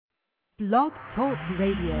Blog Talk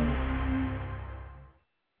Radio.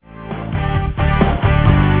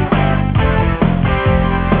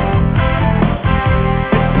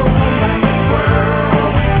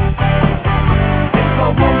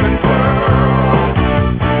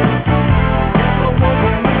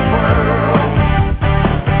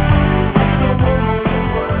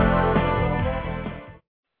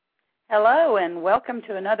 Hello and welcome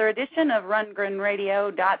to another edition of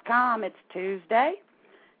RundgrenRadio.com. It's Tuesday,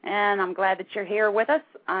 and I'm glad that you're here with us.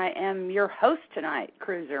 I am your host tonight,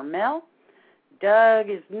 Cruiser Mel. Doug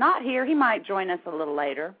is not here. He might join us a little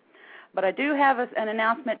later. But I do have an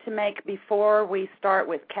announcement to make before we start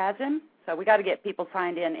with Chasm. So we got to get people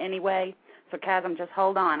signed in anyway. So Chasm, just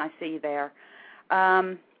hold on. I see you there.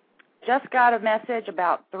 Just got a message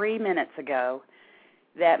about 3 minutes ago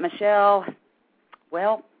that Michele,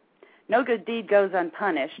 well, no good deed goes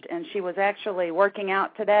unpunished, and she was actually working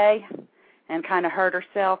out today and kind of hurt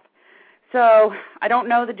herself. So I don't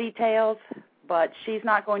know the details, but she's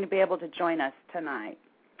not going to be able to join us tonight.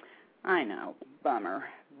 I know, bummer.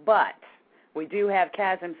 But we do have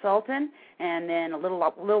Chasm Sultan, and then a little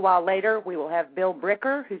while later we will have Bill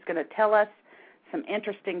Bricker, who's going to tell us some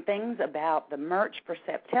interesting things about the merch for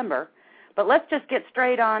September. But let's just get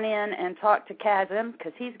straight on in and talk to Chasm,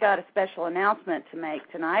 because he's got a special announcement to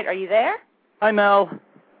make tonight. Are you there? Hi, Mel.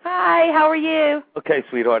 Hi, how are you? Okay,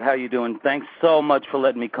 sweetheart, how you doing? Thanks so much for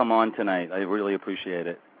letting me come on tonight. I really appreciate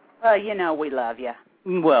it. Well, you know we love you.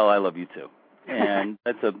 Well, I love you too. And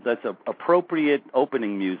that's a appropriate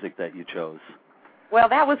opening music that you chose. Well,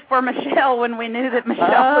 that was for Michele when we knew that Michele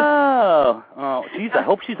was... Oh, geez, I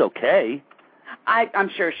hope she's okay. I'm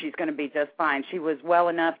sure she's going to be just fine. She was well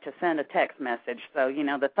enough to send a text message, so, you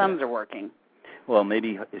know, the thumbs are working. Well,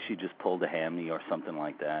 maybe she just pulled a hammy or something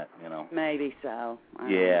like that, you know. Maybe so.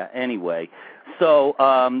 Yeah, anyway. So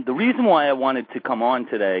the reason why I wanted to come on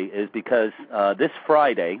today is because this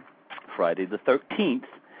Friday the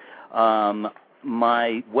 13th,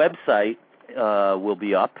 my website will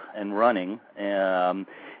be up and running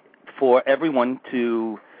for everyone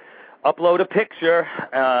to upload a picture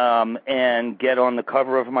and get on the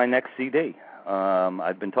cover of my next CD.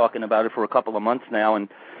 I've been talking about it for a couple of months now and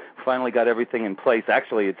finally got everything in place.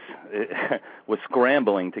 Actually, it was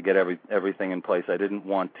scrambling to get everything in place. I didn't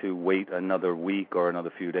want to wait another week or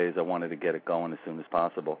another few days. I wanted to get it going as soon as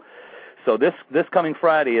possible. So this coming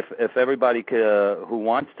Friday, if everybody who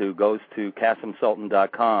wants to goes to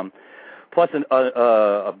ChasmSultan.com, plus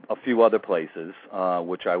a few other places,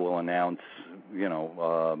 which I will announce, you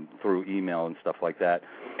know, through email and stuff like that,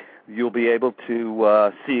 you'll be able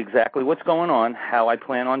to see exactly what's going on, how I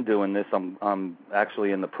plan on doing this. I'm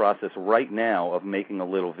actually in the process right now of making a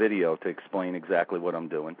little video to explain exactly what I'm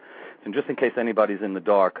doing. And just in case anybody's in the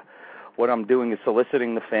dark, what I'm doing is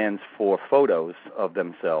soliciting the fans for photos of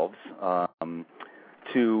themselves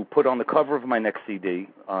to put on the cover of my next CD.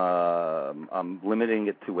 I'm limiting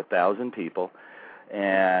it to 1,000 people.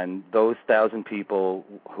 And those 1,000 people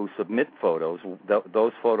who submit photos,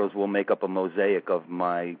 those photos will make up a mosaic of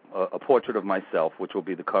a portrait of myself, which will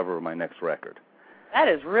be the cover of my next record. That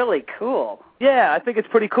is really cool. Yeah, I think it's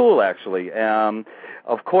pretty cool, actually.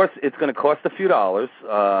 Of course, it's going to cost a few dollars.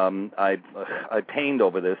 I pained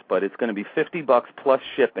over this, but it's going to be $50 plus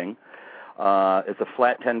shipping. It's a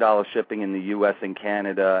flat $10 shipping in the U.S. and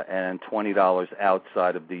Canada, and $20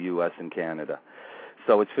 outside of the U.S. and Canada.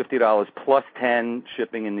 So it's $50 plus 10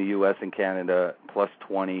 shipping in the U.S. and Canada, plus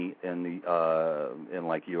 20 in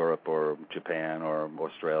like Europe or Japan or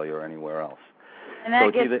Australia or anywhere else. And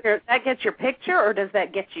that gets your picture, or does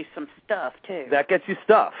that get you some stuff too? That gets you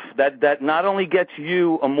stuff. That not only gets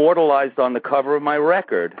you immortalized on the cover of my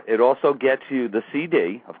record, it also gets you the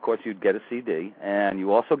CD. Of course, you'd get a CD, and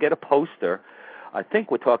you also get a poster. I think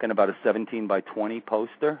we're talking about a 17 by 20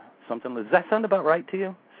 poster. Something. Does that sound about right to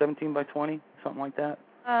you? 17 by 20, something like that?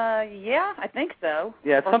 Yeah, I think so.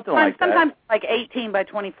 Yeah, something like that. Sometimes like 18 by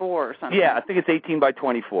 24 or something. Yeah, I think it's 18 by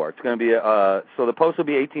 24. It's going to be so the post will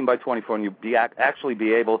be 18 by 24, and you'll actually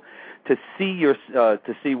be able to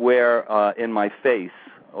see where in my face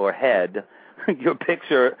or head your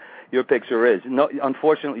picture is. No,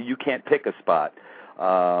 unfortunately, you can't pick a spot.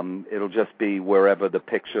 It'll just be wherever the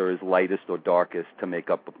picture is lightest or darkest to make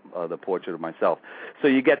up the portrait of myself. So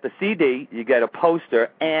you get the CD, you get a poster,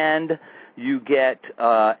 and you get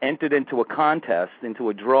entered into a contest, into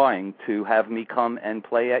a drawing, to have me come and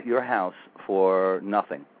play at your house for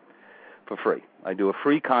nothing, for free. I do a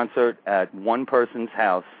free concert at one person's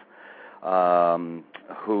house,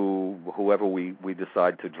 whoever we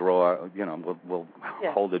decide to draw, you know, we'll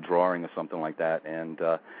hold a drawing or something like that, and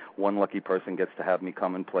one lucky person gets to have me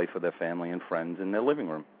come and play for their family and friends in their living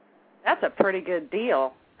room. That's a pretty good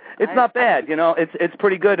deal. It's not bad, It's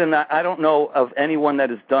pretty good, and I don't know of anyone that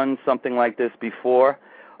has done something like this before.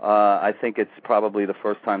 I think it's probably the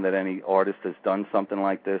first time that any artist has done something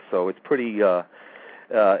like this, so it's pretty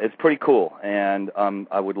cool. And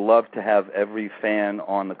I would love to have every fan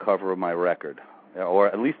on the cover of my record, or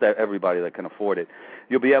at least everybody that can afford it.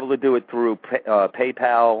 You'll be able to do it through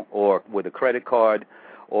PayPal or with a credit card.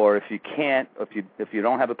 Or if you can't, if you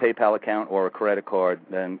don't have a PayPal account or a credit card,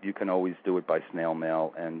 then you can always do it by snail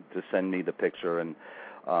mail and just send me the picture and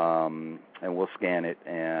we'll scan it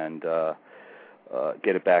and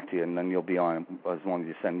get it back to you, and then you'll be on as long as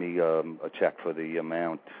you send me a check for the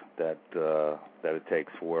amount that it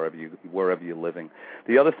takes for wherever you're living.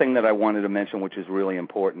 The other thing that I wanted to mention, which is really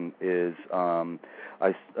important, is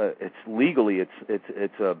it's legally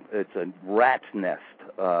it's a rat's nest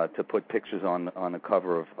to put pictures on the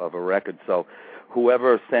cover of a record. So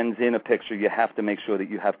whoever sends in a picture, you have to make sure that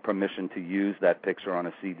you have permission to use that picture on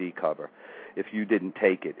a CD cover. If you didn't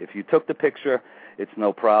take it, if you took the picture, it's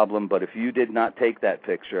no problem. But if you did not take that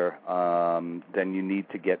picture, then you need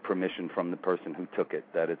to get permission from the person who took it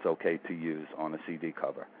that it's okay to use on a CD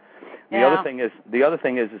cover. The other thing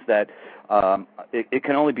is that there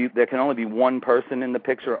can only be one person in the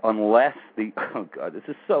picture unless oh God, this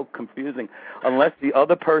is so confusing. Unless the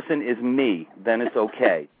other person is me, then it's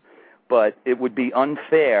okay. But it would be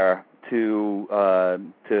unfair to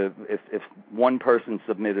if one person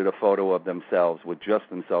submitted a photo of themselves with just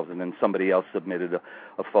themselves, and then somebody else submitted a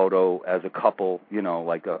photo as a couple,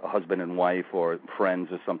 like a husband and wife or friends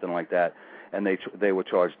or something like that, and they were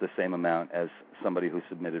charged the same amount as somebody who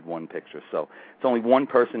submitted one picture. So it's only one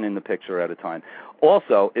person in the picture at a time.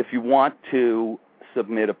 Also, if you want to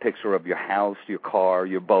submit a picture of your house, your car,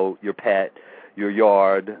 your boat, your pet, your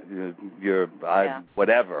yard, your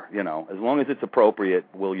whatever, as long as it's appropriate,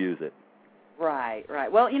 we'll use it. Right.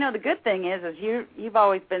 Well, the good thing is you've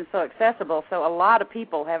always been so accessible, so a lot of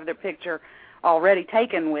people have their picture already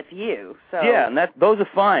taken with you. So yeah, and those are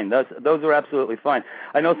fine. Those are absolutely fine.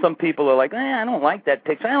 I know some people are like, I don't like that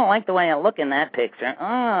picture. I don't like the way I look in that picture.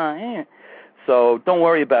 So don't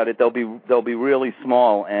worry about it. They'll be really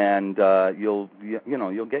small, and you'll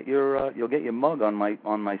get your mug on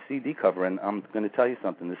my CD cover. And I'm going to tell you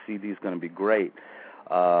something. The CD is going to be great.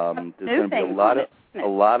 There's going to be a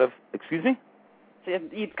lot of. Excuse me.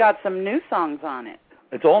 You've got some new songs on it.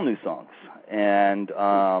 It's all new songs, and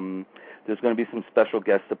there's going to be some special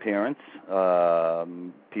guest appearance.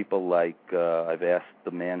 People like I've asked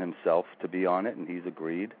the man himself to be on it, and he's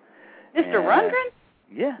agreed. Mr. Rundgren?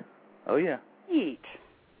 Yeah. Oh yeah. Neat.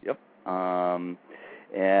 Yep.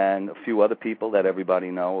 And a few other people that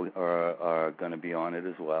everybody knows are going to be on it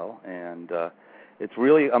as well, and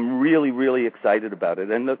I'm really, really excited about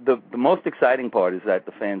it. And the most exciting part is that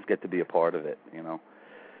the fans get to be a part of it,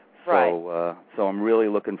 Right. So I'm really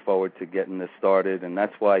looking forward to getting this started, and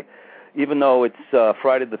that's why, even though it's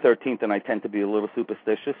Friday the 13th, and I tend to be a little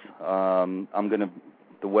superstitious, the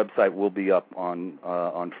website will be up on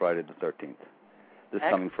Friday the 13th, this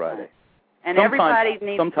coming Friday. And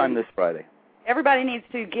sometime this Friday. Everybody needs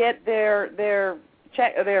to get their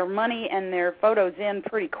money and their photos in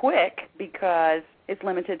pretty quick because it's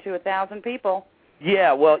limited to 1,000 people.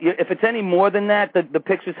 Yeah, well, if it's any more than that, the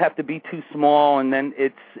pictures have to be too small, and then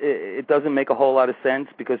it doesn't make a whole lot of sense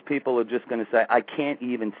because people are just going to say, I can't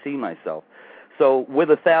even see myself. So with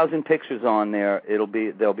 1,000 pictures on there,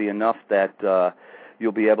 there'll be enough that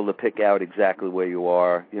you'll be able to pick out exactly where you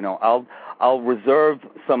are. I'll reserve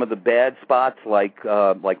some of the bad spots like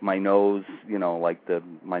my nose, like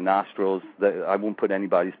my nostrils. I won't put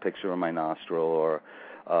anybody's picture in my nostril or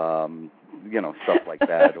stuff like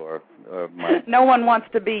that or my. No one wants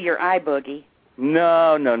to be your eye boogie.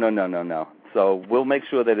 No. So we'll make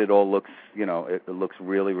sure that it all looks, it looks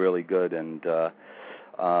really, really good, and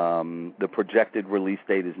the projected release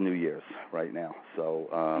date is New Year's right now. So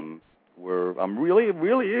I'm really,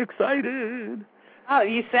 really excited. Oh,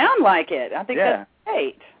 you sound like it. I think that's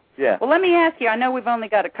great. Yeah. Well, let me ask you. I know we've only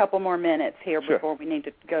got a couple more minutes here Sure. before we need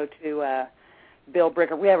to go to Bill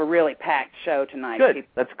Bricker. We have a really packed show tonight. Good.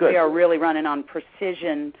 That's good. We are really running on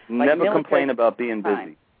precision. Never complain about being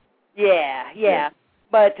busy. Yeah.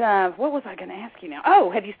 But what was I going to ask you now?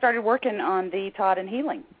 Oh, have you started working on the Todd and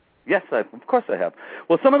Healing? Yes, of course I have.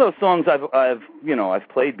 Well, some of those songs I've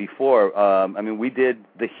played before. We did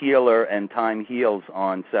The Healer and Time Heals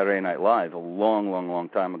on Saturday Night Live a long, long, long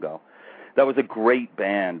time ago. That was a great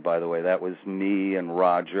band, by the way. That was me and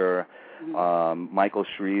Roger, Michael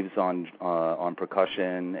Shreves on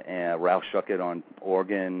percussion, and Ralph Shuckett on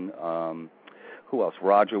organ. Who else?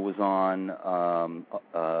 Roger was on.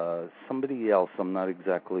 Somebody else. I'm not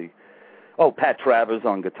exactly. Oh, Pat Travers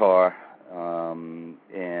on guitar. And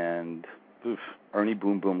Ernie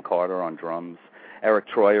Boom Boom Carter on drums, Eric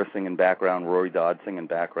Troyer singing background, Rory Dodd singing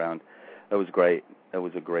background. That was great. That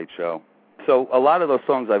was a great show. So a lot of those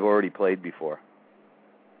songs I've already played before.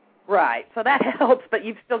 Right. So that helps, but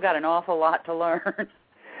you've still got an awful lot to learn.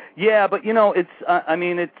 Yeah, but it's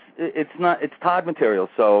it's Todd material,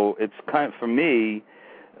 so it's kind of, for me,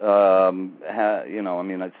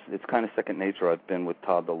 it's kind of second nature. I've been with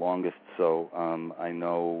Todd the longest, so I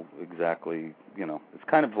know exactly, it's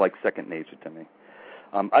kind of like second nature to me.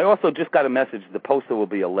 I also just got a message. The poster will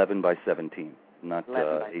be 11 by 17, not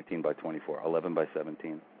 18 by 24. 11 by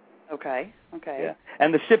 17. Okay. Yeah,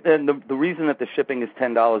 and the reason that the shipping is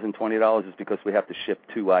 $10 and $20 is because we have to ship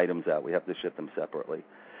 2 items out. We have to ship them separately.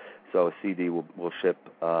 So a CD will ship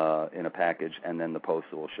in a package, and then the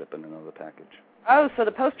poster will ship in another package. Oh, so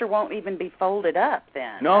the poster won't even be folded up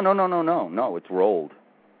then? No. It's rolled.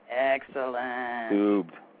 Excellent.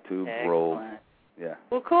 Tubed, Excellent. Rolled. Yeah.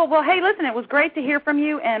 Well, cool. Well, hey, listen, it was great to hear from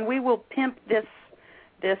you, and we will pimp this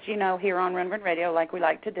here on Rundgren Radio like we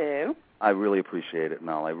like to do. I really appreciate it,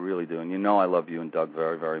 Mel. I really do. And I love you and Doug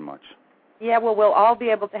very, very much. Yeah, well, we'll all be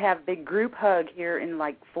able to have a big group hug here in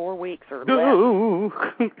like 4 weeks or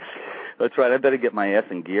less. That's right. I better get my ass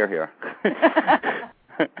in gear here.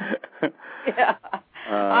 Yeah.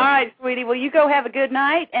 All right, sweetie. Well, you go have a good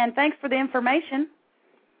night, and thanks for the information.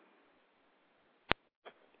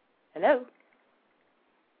 Hello?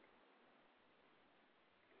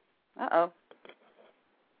 Uh-oh.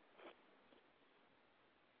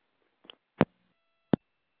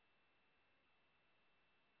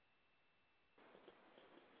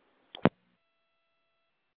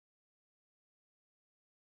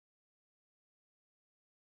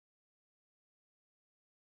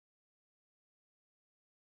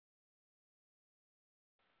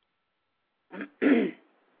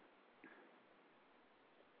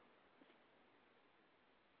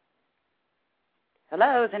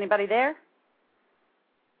 Hello, is anybody there?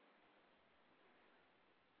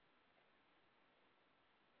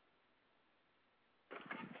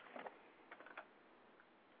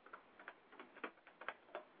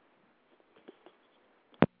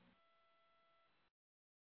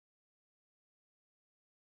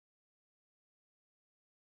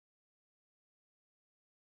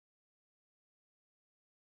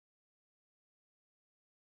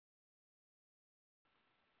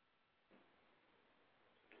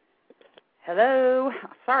 Hello.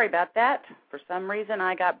 Sorry about that. For some reason,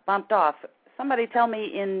 I got bumped off. Somebody tell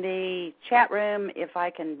me in the chat room if I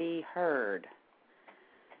can be heard.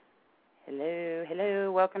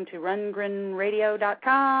 Hello. Welcome to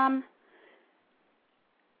RundgrenRadio.com.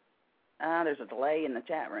 There's a delay in the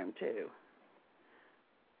chat room, too.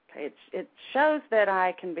 Okay, it shows that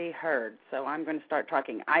I can be heard, so I'm going to start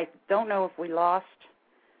talking. I don't know if we lost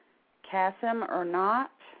Kasim or not.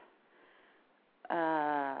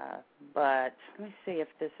 But let me see if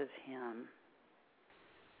this is him.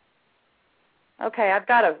 Okay, I've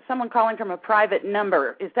got someone calling from a private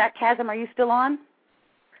number. Is that Kasim? Are you still on?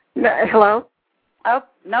 No, hello? Oh,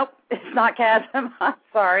 nope, it's not Kasim. I'm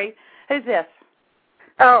sorry. Who's this?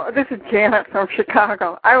 Oh, this is Janet from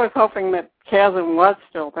Chicago. I was hoping that Kasim was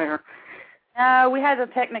still there. No, we had a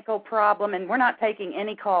technical problem, and we're not taking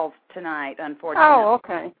any calls tonight, unfortunately. Oh,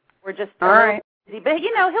 okay. We're just all right. Busy. But,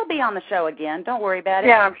 he'll be on the show again. Don't worry about it.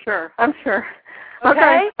 Yeah, I'm sure.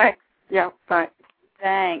 Okay? Bye. Yeah, bye.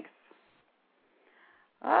 Thanks.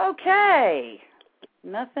 Okay.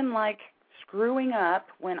 Nothing like screwing up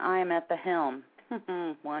when I am at the helm.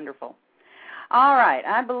 Wonderful. All right.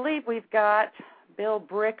 I believe we've got Bill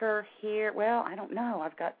Bricker here. Well, I don't know.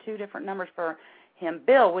 I've got 2 different numbers for him.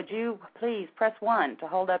 Bill, would you please press 1 to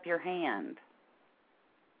hold up your hand?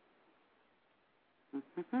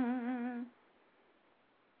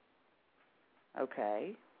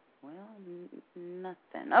 Okay. Well,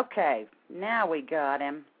 nothing. Okay. Now we got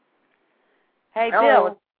him. Hey,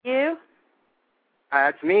 Hello. Bill, you?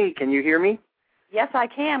 It's me. Can you hear me? Yes, I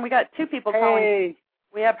can. We got 2 people calling.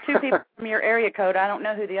 We have 2 people from your area code. I don't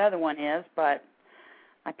know who the other one is, but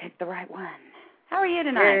I picked the right one. How are you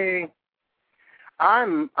tonight? Hey.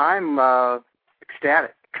 I'm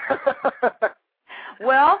ecstatic.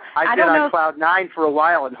 Well, I've been on cloud 9 for a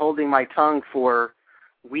while and holding my tongue for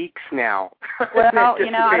weeks now. Well,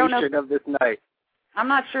 I don't know of this night. I'm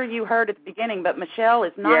not sure you heard at the beginning, but Michele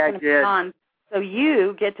is not going to be on, so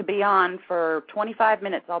you get to be on for 25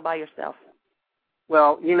 minutes all by yourself.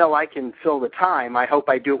 Well, I can fill the time. I hope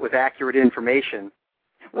I do it with accurate information.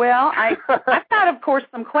 Well, I've got, of course,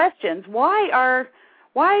 some questions. Why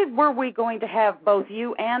were we going to have both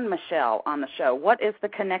you and Michele on the show? What is the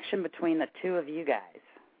connection between the 2 of you guys?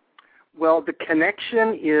 Well, the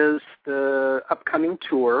connection is the upcoming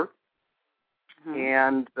tour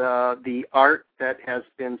and the art that has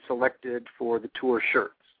been selected for the tour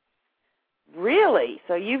shirts. Really?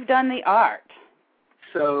 So you've done the art?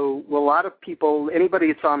 So a lot of people,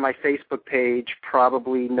 anybody that's on my Facebook page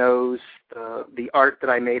probably knows the art that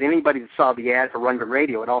I made. Anybody that saw the ad for Rundgren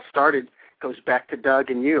Radio, it all goes back to Doug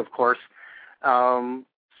and you, of course,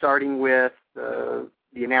 starting with the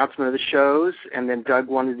announcement of the shows, and then Doug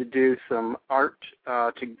wanted to do some art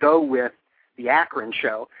to go with the Akron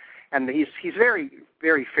show. And he's very,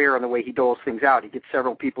 very fair on the way he doles things out. He gets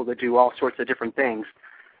several people to do all sorts of different things.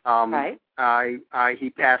 Right.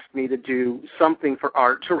 He asked me to do something for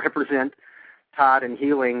art to represent Todd and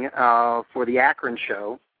healing for the Akron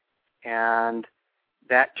show, and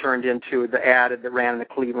that turned into the ad that ran in the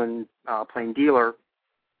Cleveland Plain Dealer.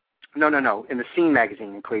 No, in the Scene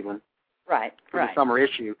magazine in Cleveland. Right. For the summer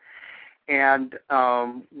issue. And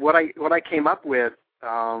what I came up with,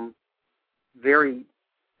 in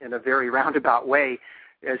a very roundabout way,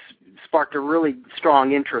 has sparked a really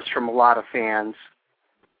strong interest from a lot of fans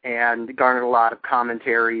and garnered a lot of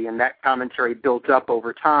commentary, and that commentary built up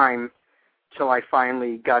over time till I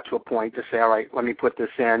finally got to a point to say, all right, let me put this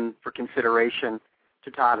in for consideration to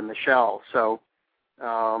Todd and Michele. So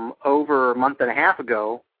over a month and a half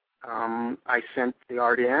ago, I sent the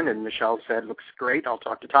art in, and Michele said, looks great, I'll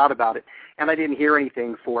talk to Todd about it. And I didn't hear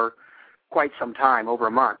anything for quite some time, over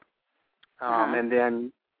a month. And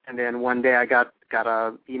then one day I got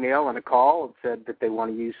an email and a call that said that they want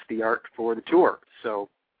to use the art for the tour. So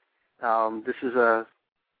this is a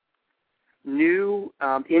new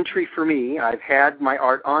entry for me. I've had my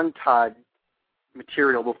art on Todd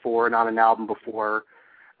material before and on an album before,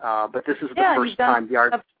 but this is the first time the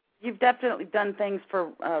art... You've definitely done things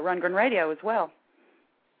for Rundgren Radio as well.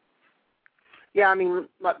 Yeah, I mean,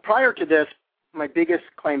 prior to this, my biggest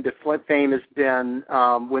claim to fame has been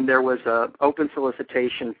when there was an open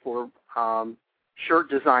solicitation for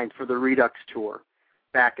shirt designs for the Redux tour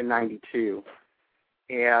back in '92.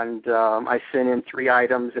 And I sent in 3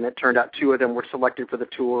 items, and it turned out 2 of them were selected for the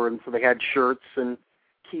tour, and so they had shirts and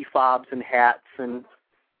key fobs and hats and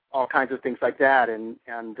all kinds of things like that. And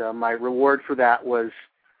my reward for that was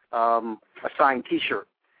a signed T-shirt.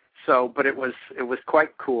 So, but it was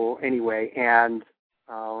quite cool anyway. And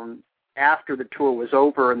after the tour was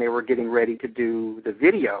over and they were getting ready to do the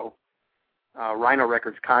video, Rhino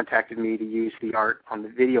Records contacted me to use the art on the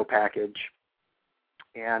video package.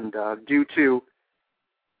 And due to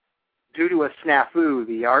a snafu,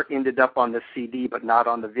 the art ended up on the CD but not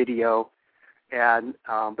on the video. And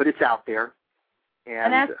but it's out there.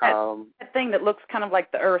 And that's that thing that looks kind of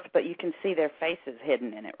like the Earth, but you can see their faces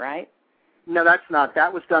hidden in it, right? No, that's not.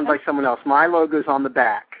 That was done by someone else. My logo's on the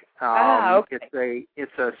back. Okay.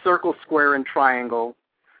 It's a circle, square, and triangle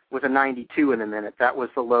with a 92 in the minute. That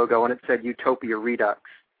was the logo, and it said Utopia Redux.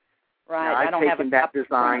 Right. Now, I don't have that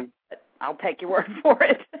design. I'll take your word for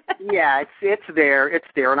it. Yeah, it's there. It's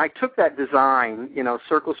there. And I took that design,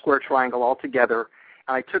 circle, square, triangle all together.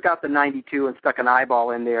 I took out the 92 and stuck an eyeball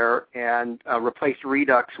in there and replaced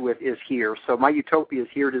Redux with Is Here. So my Utopia Is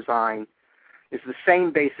Here design is the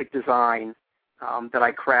same basic design that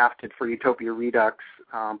I crafted for Utopia Redux,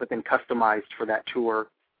 but then customized for that tour.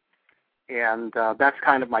 And that's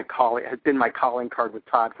kind of has been my calling card with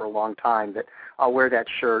Todd for a long time, that I'll wear that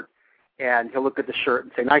shirt and he'll look at the shirt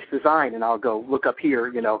and say, nice design, and I'll go look up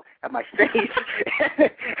here, at my face,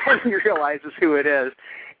 and he realizes who it is.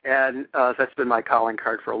 And that's been my calling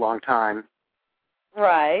card for a long time.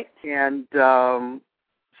 Right. And describe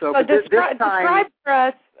for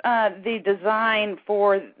us the design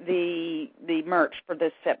for the merch for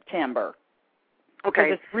this September.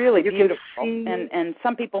 Okay. It's really beautiful, and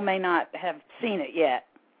some people may not have seen it yet.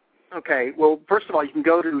 Okay. Well, first of all, you can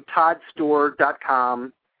go to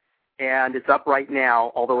toddstore.com, and it's up right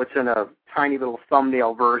now, although it's in a tiny little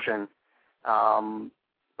thumbnail version.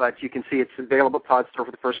 But you can see it's available at Todd Store for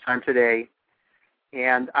the first time today.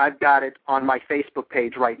 And I've got it on my Facebook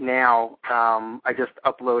page right now. I just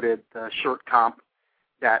uploaded the shirt comp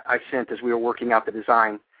that I sent as we were working out the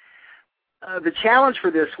design. The challenge for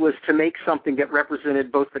this was to make something that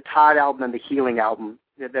represented both the Todd album and the Healing album.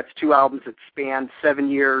 That's 2 albums that spanned 7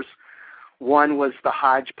 years. One was the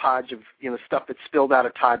hodgepodge of stuff that spilled out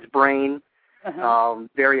of Todd's brain,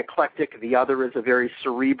 very eclectic. The other is a very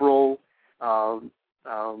cerebral,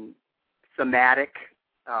 thematic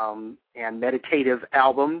and meditative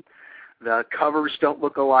album. The covers don't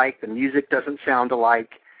look alike. The music doesn't sound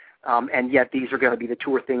alike. And yet these are going to be the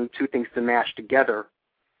two things to mash together.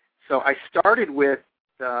 So I started with,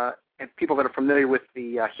 and people that are familiar with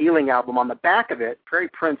the Healing album, on the back of it, Perry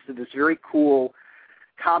Prince did this very cool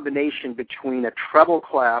combination between a treble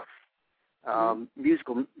clef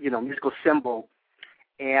musical symbol,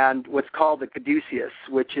 and what's called the caduceus,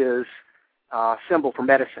 which is a symbol for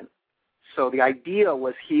medicine. So the idea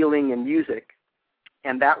was healing and music,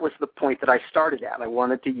 and that was the point that I started at. I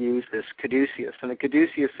wanted to use this caduceus, and the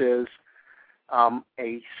caduceus is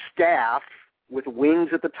a staff with wings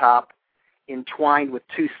at the top entwined with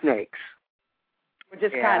two snakes. Which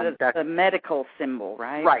is kind of the medical symbol,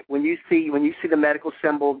 right? Right. When you see the medical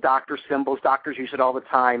symbol, doctor symbols, doctors use it all the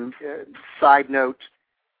time. Side note,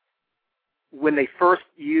 when they first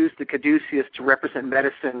used the caduceus to represent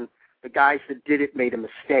medicine, the guys that did it made a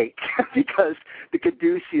mistake because the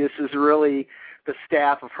caduceus is really the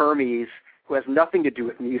staff of Hermes, who has nothing to do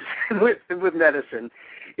with music, with medicine.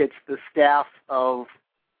 It's the staff of,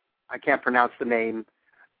 I can't pronounce the name,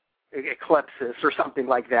 Eclipsis or something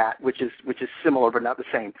like that, which is similar but not the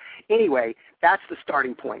same. Anyway, that's the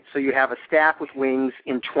starting point. So you have a staff with wings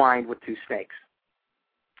entwined with two snakes.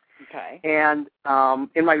 Okay. And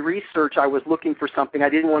in my research, I was looking for something. I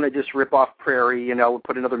didn't want to just rip off Prairie,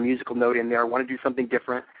 put another musical note in there. I wanted to do something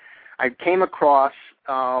different. I came across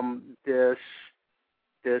this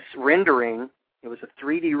rendering. It was a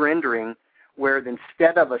 3D rendering where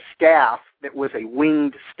instead of a staff that was a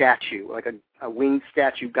winged statue, like a winged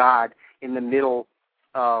statue god in the middle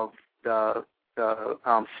of the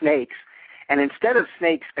snakes, and instead of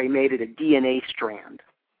snakes, they made it a DNA strand.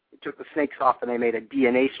 They took the snakes off and they made a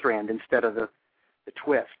DNA strand instead of the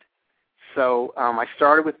twist. So I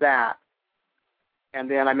started with that,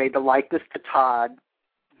 and then I made the likeness to Todd,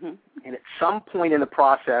 and at some point in the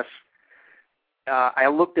process, I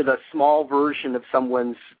looked at a small version of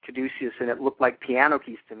someone's caduceus, and it looked like piano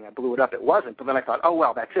keys to me. I blew it up. It wasn't. But then I thought, oh,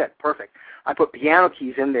 well, that's it. Perfect. I put piano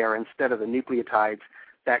keys in there instead of the nucleotides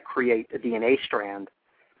that create a DNA strand.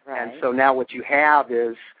 Right. And so now what you have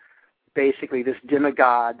is basically this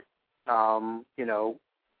demigod,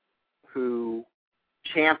 who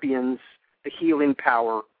champions the healing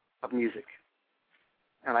power of music.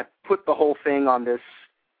 And I put the whole thing on this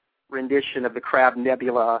rendition of the Crab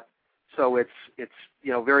Nebula. So it's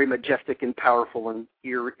very majestic and powerful and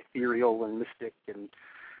ethereal and mystic,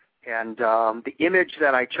 and the image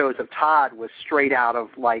that I chose of Todd was straight out of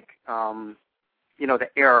the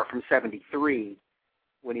era from '73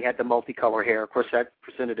 when he had the multicolor hair. Of course, that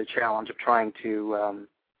presented a challenge of trying to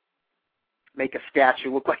make a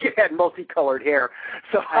statue look like it had multicolored hair.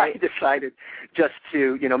 So I decided just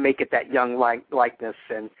to make it that young likeness.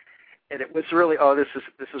 And it was really,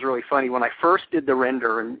 this is really funny. When I first did the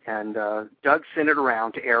render, and Doug sent it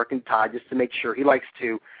around to Eric and Todd just to make sure. He likes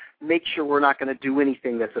to make sure we're not going to do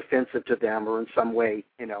anything that's offensive to them or in some way,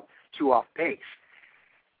 too off base.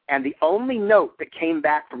 And the only note that came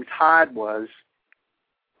back from Todd was,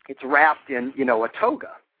 it's wrapped in, a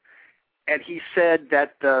toga. And he said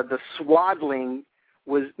that the swaddling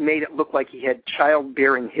made it look like he had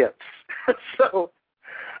childbearing hips. So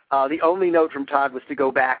the only note from Todd was to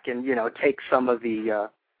go back and take some of the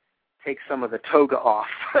toga off,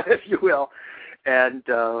 if you will, and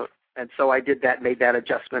so I did that, made that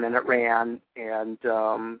adjustment, and it ran, and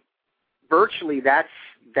virtually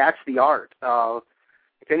that's the art.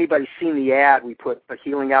 If anybody's seen the ad, we put the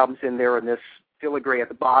healing albums in there and this filigree at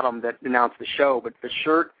the bottom that announced the show, but the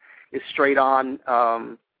shirt is straight on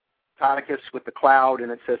Toddicus with the cloud,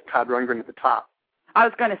 and it says Todd Rundgren at the top. I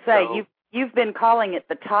was going to say, You've been calling it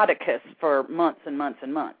the Toddicus for months and months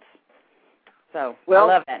and months. So I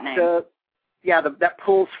love that name. That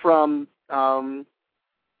pulls from the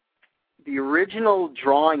original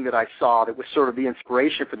drawing that I saw that was sort of the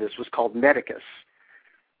inspiration for this was called Medicus,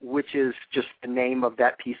 which is just the name of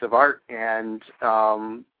that piece of art. And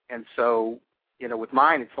so, with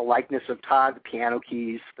mine, it's the likeness of Todd, the piano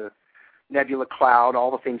keys, the nebula cloud, all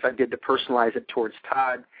the things I did to personalize it towards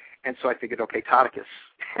Todd. And so I figured, okay, Toddicus.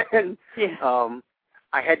 And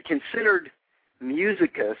I had considered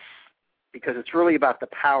musicus because it's really about the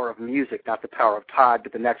power of music, not the power of Todd,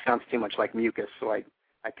 but then that sounds too much like mucus, so I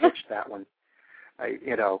pitched that one.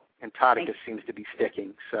 And Toddicus seems to be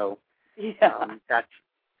sticking. So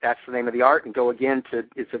that's the name of the art. And go again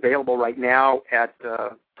it's available right now at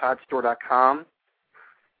toddstore.com.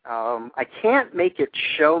 I can't make it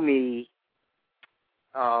show me.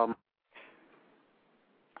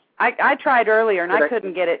 I tried earlier, and I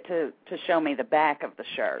couldn't get it to show me the back of the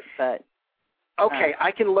shirt. But okay,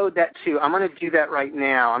 I can load that too. I'm going to do that right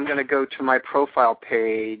now. I'm going to go to my profile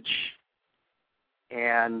page,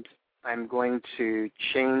 and I'm going to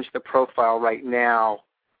change the profile right now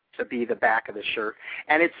to be the back of the shirt.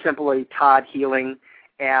 And it's simply Todd Healing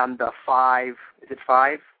and the 5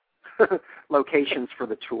 locations for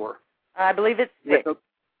the tour. I believe it's 6.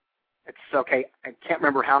 It's okay. I can't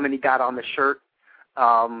remember how many got on the shirt.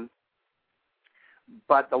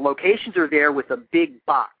 but the locations are there with a big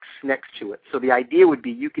box next to it. So the idea would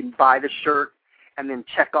be you can buy the shirt and then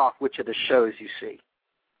check off which of the shows you see.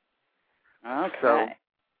 Okay. So,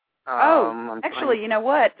 actually, you know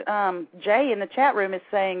what? Jay in the chat room is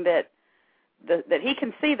saying that he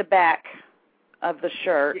can see the back of the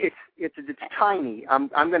shirt. It's tiny. I'm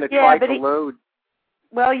going to try to load.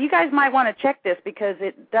 Well, you guys might want to check this because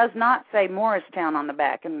it does not say Morristown on the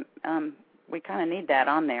back, and we kind of need that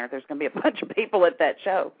on there. There's going to be a bunch of people at that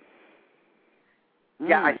show.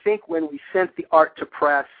 Yeah, I think when we sent the art to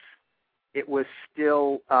press, it was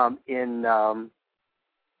still in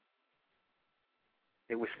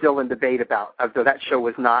debate about, though that show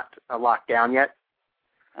was not locked down yet.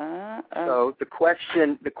 So the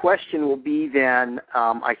question will be then.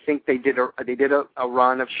 I think they did a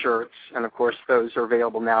run of shirts, and of course those are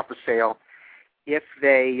available now for sale. If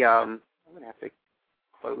they, I'm going to have to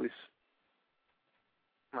close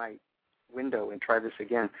my window and try this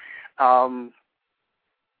again. Obviously,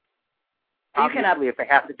 if they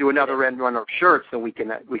have to do another run of shirts, then we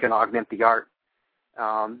can augment the art.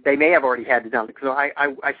 They may have already had it done because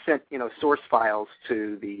I sent source files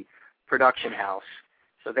to the production house.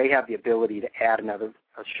 So they have the ability to add a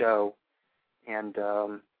show, and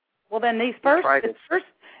well, then this first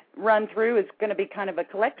run through is going to be kind of a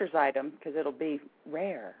collector's item because it'll be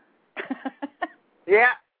rare.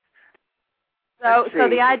 Yeah. So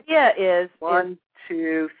the idea is 1,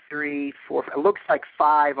 2, 3, 4. It looks like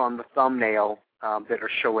 5 on the thumbnail that are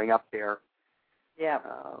showing up there. Yeah.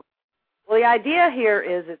 Well, the idea here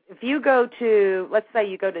is if you go to, let's say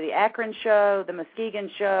you go to the Akron show, the Muskegon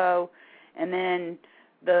show, and then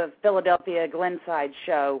the Philadelphia Glenside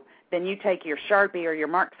show, then you take your Sharpie or your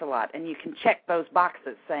Marks-a-Lot, and you can check those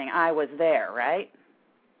boxes saying, I was there, right?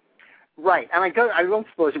 Right. And I don't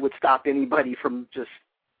suppose it would stop anybody from just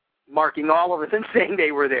marking all of it and saying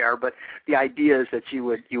they were there, but the idea is that you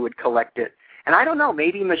would collect it. And I don't know,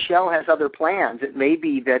 maybe Michele has other plans. It may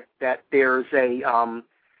be that there's a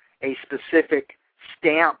specific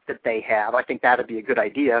stamp that they have. I think that would be a good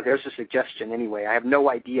idea. There's a suggestion anyway. I have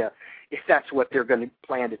no idea if that's what they're going to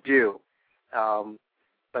plan to do.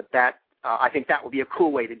 But I think that would be a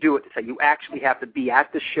cool way to do it, to say you actually have to be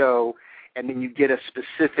at the show and then you get a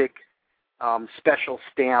specific special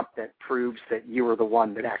stamp that proves that you were the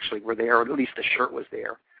one that actually were there, or at least the shirt was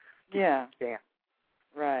there. Yeah. Stamp.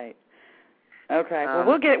 Right. Okay. Well,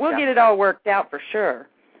 we'll get it all worked out for sure.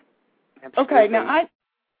 Absolutely. Okay. Now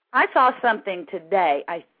I saw something today.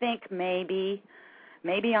 I think maybe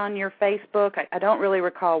on your Facebook. I don't really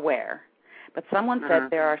recall where, but someone said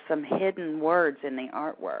there are some hidden words in the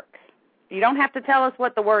artwork. You don't have to tell us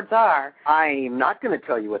what the words are. I'm not going to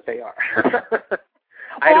tell you what they are.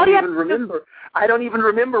 I don't even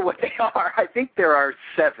remember what they are. I think there are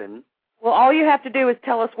 7. Well, all you have to do is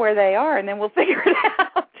tell us where they are, and then we'll figure it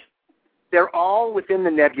out. They're all within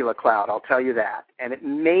the nebula cloud, I'll tell you that. And it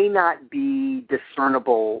may not be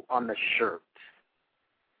discernible on the shirt.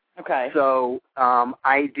 Okay. So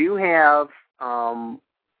I do have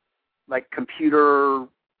like computer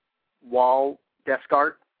wall desk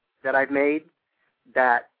art that I've made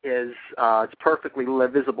that is it's perfectly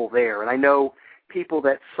visible there. And I know people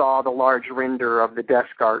that saw the large render of the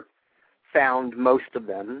desk art found most of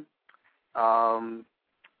them.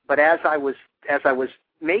 But as I was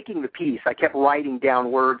making the piece, I kept writing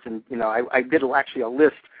down words, and I did actually a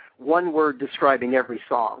list, one word describing every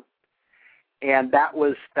song. And that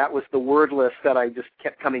was the word list that I just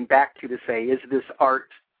kept coming back to say, is this art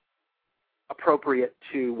appropriate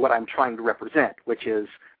to what I'm trying to represent, which is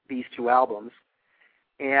these 2 albums.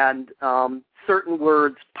 And certain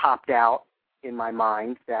words popped out in my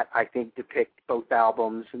mind that I think depict both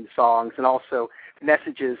albums and songs, and also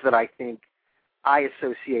messages that I think I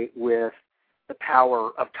associate with the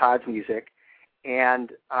power of Todd's music.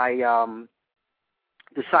 And I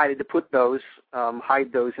decided to put those,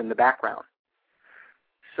 hide those in the background.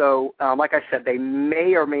 So, like I said, they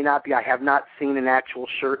may or may not be. I have not seen an actual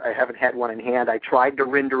shirt. I haven't had one in hand. I tried to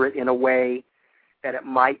render it in a way that it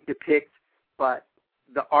might depict, but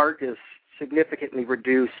the art is significantly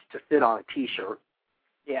reduced to fit on a T-shirt.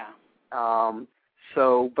 Yeah.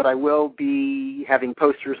 But I will be having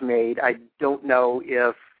posters made. I don't know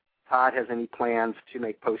if Todd has any plans to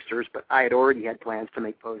make posters, but I had already had plans to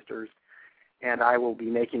make posters, and I will be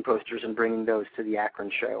making posters and bringing those to the Akron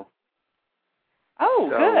show. Oh,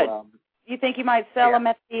 so, good. You think you might sell them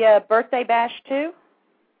at the birthday bash too?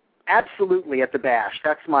 Absolutely, at the bash.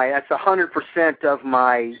 That's 100% of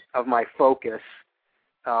my focus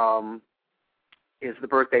is the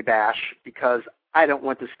birthday bash, because I don't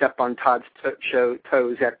want to step on Todd's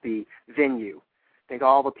toes at the venue. I think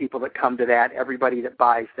all the people that come to that, everybody that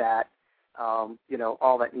buys that,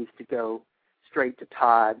 all that needs to go straight to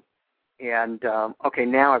Todd. And okay,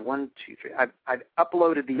 now I've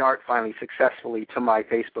uploaded the art finally successfully to my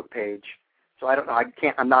Facebook page. So I don't know.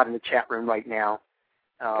 I'm not in the chat room right now.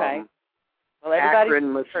 Okay. Well, everybody.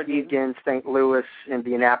 Akron, Muskegon, St. Louis,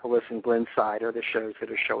 Indianapolis, and Glenside are the shows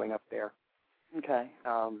that are showing up there. Okay.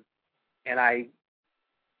 And I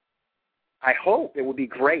hope it would be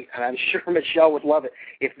great, and I'm sure Michele would love it,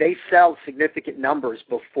 if they sell significant numbers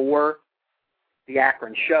before the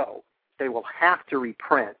Akron show. They will have to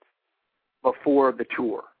reprint before the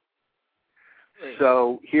tour.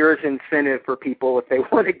 So here's incentive for people if they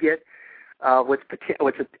want to get what's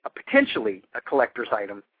potentially a collector's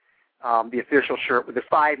item, the official shirt with the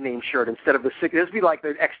 5-name shirt instead of the 6. This would be like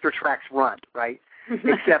the Extra Tracks Run, right?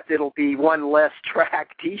 Except it'll be one less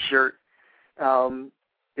track T-shirt.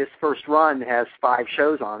 This first run has 5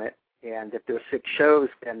 shows on it, and if there are 6 shows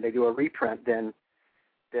and they do a reprint, then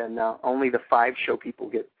only the 5-show people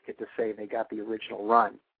get to say they got the original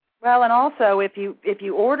run. Well, and also if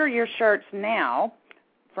you order your shirts now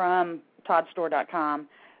from toddstore.com,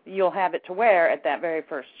 you'll have it to wear at that very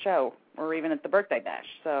first show or even at the birthday bash.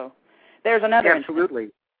 So there's another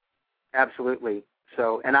absolutely.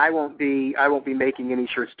 So, and I won't be making any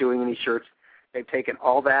shirts, doing any shirts. They've taken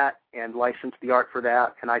all that and licensed the art for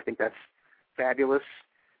that, and I think that's fabulous.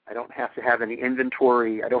 I don't have to have any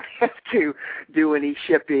inventory. I don't have to do any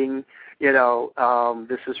shipping.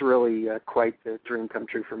 This is really quite the dream come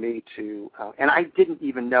true for me to. And I didn't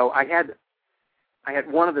even know I had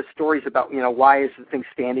one of the stories about why is the thing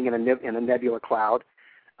standing in a nebula cloud.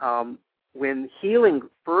 When Healing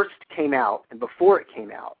first came out, and before it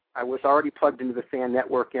came out, I was already plugged into the fan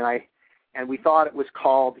network, and we thought it was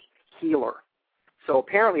called Healer. So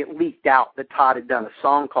apparently it leaked out that Todd had done a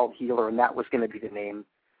song called Healer, and that was going to be the name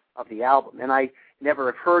of the album. And I never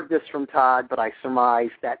have heard this from Todd, but I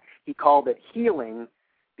surmised that he called it Healing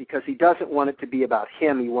because he doesn't want it to be about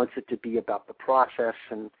him. He wants it to be about the process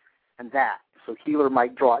and that. So Healer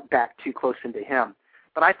might draw it back too close into him.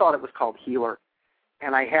 But I thought it was called Healer.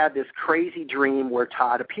 And I had this crazy dream where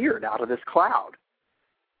Todd appeared out of this cloud,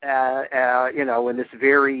 in this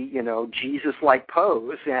very, Jesus-like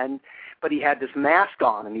pose. But he had this mask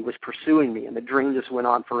on, and he was pursuing me, and the dream just went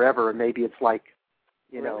on forever. And maybe it's like,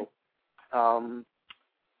 really?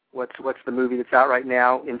 What's the movie that's out right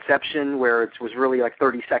now, Inception, where it was really like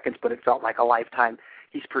 30 seconds, but it felt like a lifetime.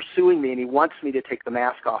 He's pursuing me, and he wants me to take the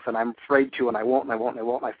mask off, and I'm afraid to, and I won't.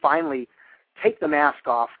 I finally take the mask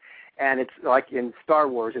off, and it's like in Star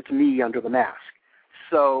Wars, it's me under the mask.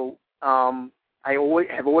 So I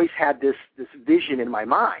have always had this vision in my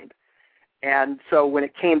mind. And so when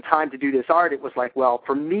it came time to do this art, it was like, well,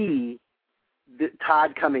 for me,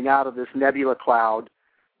 Todd coming out of this nebula cloud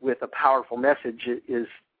with a powerful message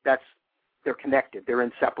they're connected, they're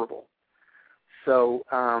inseparable. So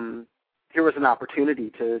here was an opportunity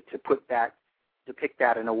to depict that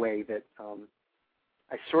in a way that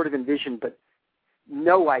I sort of envisioned, but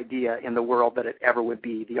no idea in the world that it ever would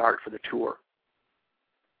be the art for the tour.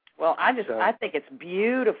 Well, I think it's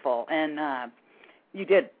beautiful, and you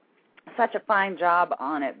did such a fine job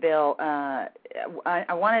on it, Bill. I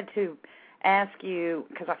wanted to ask you,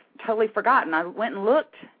 because I've totally forgotten, I went and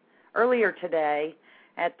looked earlier today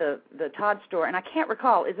at the Todd store, and I can't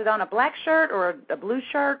recall, is it on a black shirt or a blue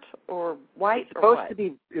shirt or white or what?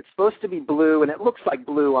 It's supposed to be blue, and it looks like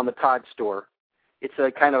blue on the Todd store. It's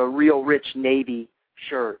a kind of a real rich navy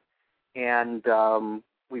shirt, and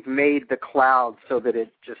we've made the cloud so that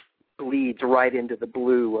it just bleeds right into the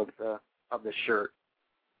blue of the shirt.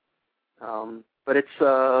 But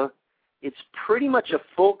it's pretty much a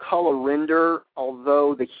full color render,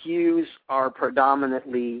 although the hues are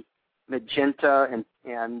predominantly magenta and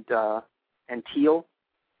teal.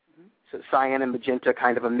 Mm-hmm. So cyan and magenta,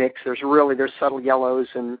 kind of a mix. There's subtle yellows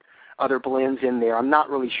and other blends in there. I'm not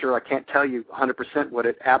really sure. I can't tell you 100% what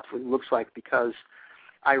it absolutely looks like because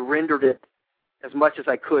I rendered it as much as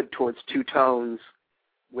I could towards two tones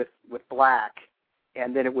with black,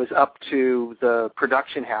 and then it was up to the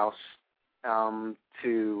production house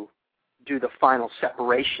to do the final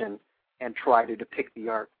separation and try to depict the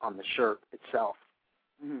art on the shirt itself.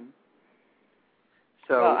 Mm-hmm.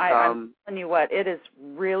 So well, I'm telling you what, it is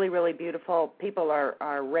really, really beautiful. People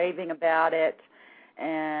are raving about it,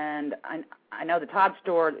 and I know the Todd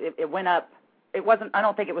store, it went up. It wasn't. I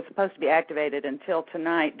don't think it was supposed to be activated until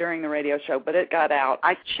tonight during the radio show, but it got out.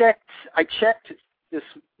 I checked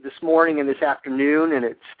this morning and this afternoon, and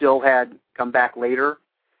it still had come back later.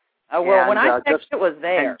 Oh well, when I checked, it was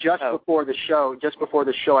there. And before the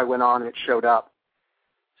show, I went on and it showed up.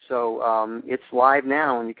 So it's live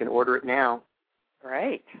now, and you can order it now.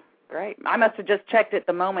 Great. great. I must have just checked it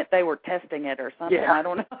the moment they were testing it or something. Yeah. I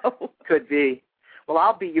don't know. Could be.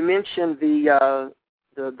 Well, you mentioned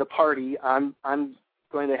the party. I'm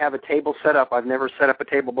going to have a table set up. I've never set up a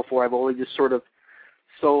table before. I've only just sort of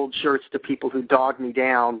sold shirts to people who dogged me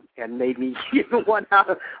down and made me give one out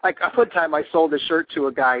of, like one time I sold a shirt to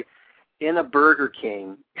a guy in a Burger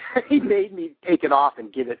King. He made me take it off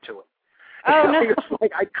and give it to him. Oh, no. It was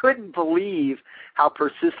like I couldn't believe how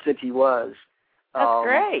persistent he was. That's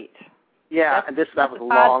great. Yeah, and that was a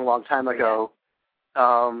long time ago.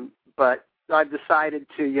 But I've decided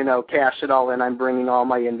to, cash it all in. I'm bringing all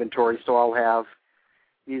my inventory, so I'll have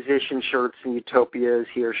musician shirts and Utopias,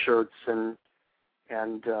 here shirts, and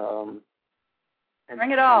bring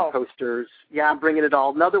it all. And posters. Yeah, I'm bringing it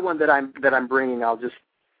all. Another one that I'm bringing, I'll just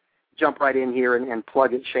jump right in here and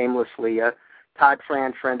plug it shamelessly. Todd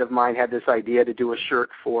Fran, friend of mine, had this idea to do a shirt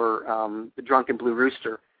for the Drunken Blue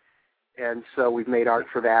Rooster. And so we've made art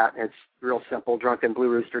for that. It's real simple,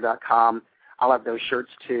 drunkenbluerooster.com. I'll have those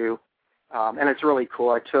shirts too. And it's really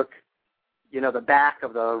cool. I took, the back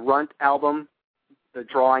of the Runt album, the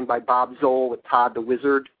drawing by Bob Zoll with Todd the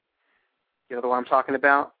Wizard. You know the one I'm talking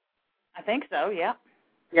about? I think so, yeah.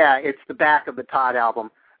 Yeah, it's the back of the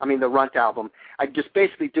the Runt album. I just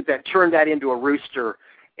basically did that, turned that into a rooster,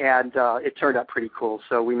 and it turned out pretty cool.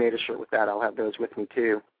 So we made a shirt with that. I'll have those with me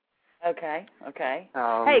too. Okay.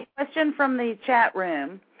 Hey, question from the chat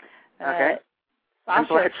room. Okay. I'm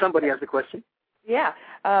glad somebody has a question. Yeah.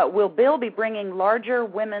 Will Bill be bringing larger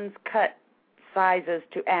women's cut sizes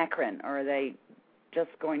to Akron, or are they just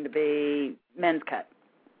going to be men's cut?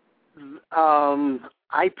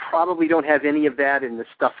 I probably don't have any of that in the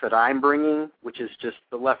stuff that I'm bringing, which is just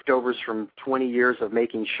the leftovers from 20 years of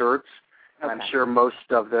making shirts. Okay. I'm sure most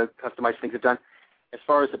of the customized things are done. As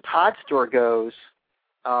far as the Todd store goes,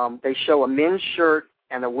 they show a men's shirt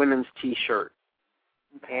and a women's T-shirt.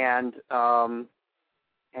 Okay.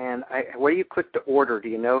 And where do you click to order? Do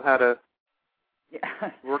you know how to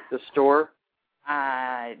work the store?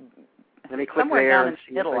 Let me click somewhere there down in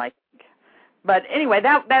the middle, I think. But anyway,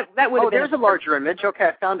 that would have been. Oh, there's a larger image.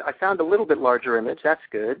 Okay, I found a little bit larger image. That's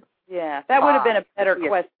good. Yeah, that would have been a better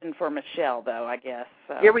question for Michele, though, I guess.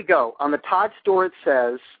 So. Here we go. On the Todd store, it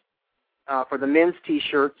says for the men's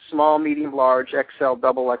T-shirt, small, medium, large, XL,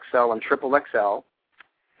 double XL, and triple XL.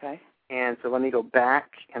 Okay. And so let me go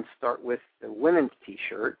back and start with the women's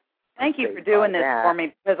T-shirt. Thank you for doing this for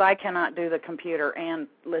me, because I cannot do the computer and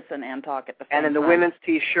listen and talk at the same time. And in the women's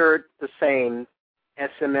T-shirt, the same,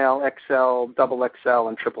 SML, XL, double XL,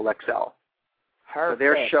 and triple XL. Perfect. So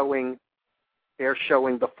they're showing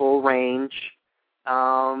the full range.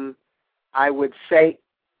 I would say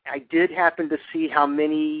I did happen to see how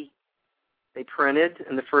many they printed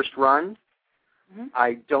in the first run. Mm-hmm.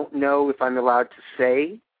 I don't know if I'm allowed to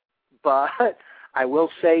say, but I will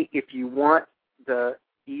say if you want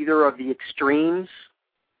either of the extremes,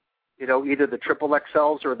 either the triple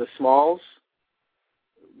XLs or the smalls,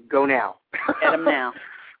 go now. Get them now.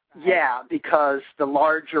 Yeah, because the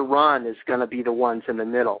larger run is going to be the ones in the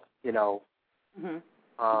middle,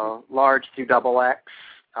 Mm-hmm. Large through double X,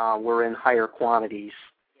 we're in higher quantities.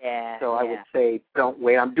 Yeah. So I would say don't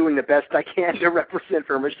wait. I'm doing the best I can to represent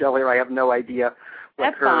for Michele here. I have no idea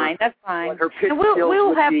what That's fine. What her pitch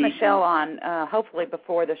we'll have be. Michele on hopefully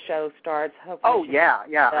before the show starts. Hopefully yeah.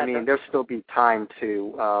 I mean, there'll still be time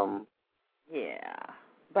to. Yeah.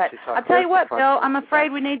 But I'll tell you what, Bill, I'm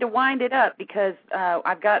afraid we need to wind it up because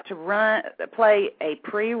I've got to play a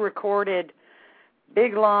pre-recorded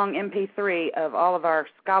big, long MP3 of all of our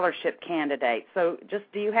scholarship candidates. So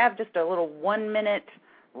do you have just a little 1-minute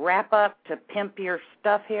wrap-up to pimp your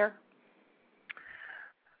stuff here?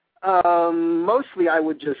 Mostly I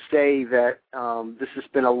would just say that this has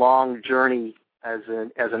been a long journey as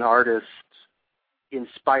an artist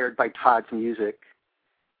inspired by Todd's music.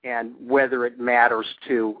 And whether it matters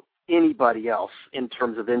to anybody else in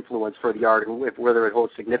terms of influence for the art, whether it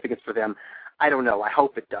holds significance for them, I don't know. I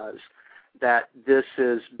hope it does. That this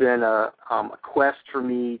has been a quest for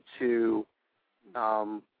me to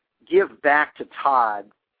give back to Todd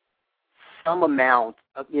some amount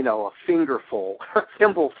of, a fingerful, a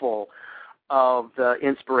thimbleful of the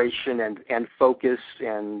inspiration and focus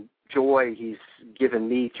and joy he's given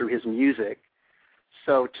me through his music.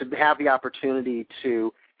 So to have the opportunity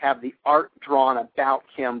to have the art drawn about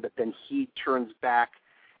him that then he turns back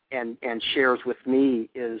and shares with me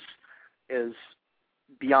is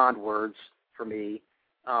beyond words for me.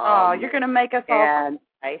 You're going to make us all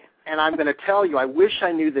cry. And I'm going to tell you, I wish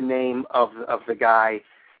I knew the name of the guy.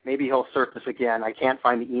 Maybe he'll surface again. I can't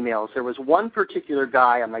find the emails. There was one particular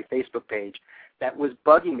guy on my Facebook page that was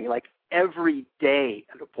bugging me like every day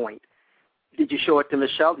at a point. did you show it to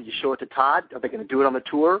Michele? Did you show it to Todd? Are they going to do it on the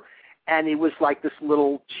tour? And it was like this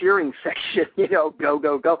little cheering section, go,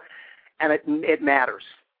 go, go. And it matters.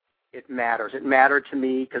 It matters. It mattered to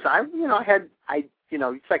me because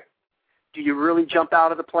it's like, do you really jump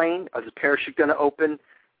out of the plane? Is the parachute going to open?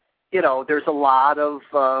 There's a lot of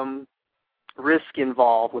risk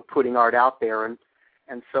involved with putting art out there, and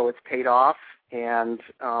so it's paid off. And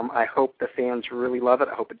I hope the fans really love it.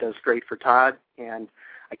 I hope it does great for Todd, and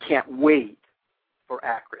I can't wait for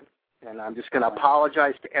Akron. And I'm just going to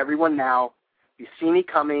apologize to everyone now. You see me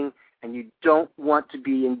coming, and you don't want to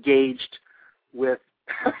be engaged with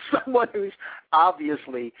someone who's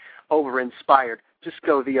obviously over-inspired. Just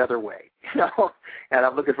go the other way, And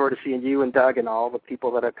I'm looking forward to seeing you and Doug and all the people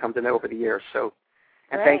that I've come to know over the years. So,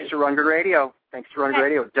 and Great. Thanks to Rundgren Radio. Thanks to Rundgren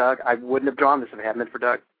Radio. Doug, I wouldn't have drawn this if it hadn't been for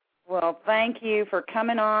Doug. Well, thank you for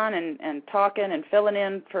coming on and talking and filling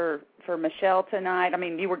in for Michele tonight. I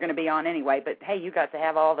mean, you were going to be on anyway, but hey, you got to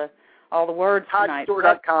have all the words tonight.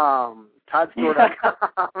 ToddStore.com. ToddStore.com.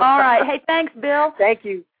 All right. Hey, thanks, Bill. Thank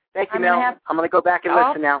you. Thank you, Mel. I'm going to go back and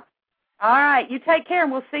listen now. All right. You take care,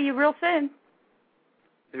 and we'll see you real soon.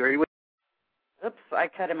 Very well. Oops, I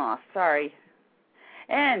cut him off. Sorry.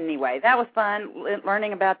 Anyway, that was fun,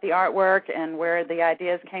 learning about the artwork and where the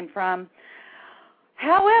ideas came from.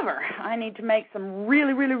 However, I need to make some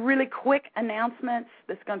really, really, really quick announcements.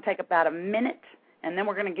 This is going to take about a minute, and then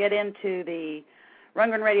we're going to get into the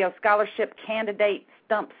Rundgren Radio Scholarship Candidate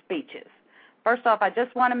Stump Speeches. First off, I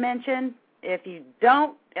just want to mention, if you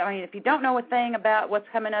don't know a thing about what's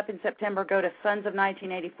coming up in September, go to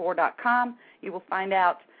sonsof1984.com. You will find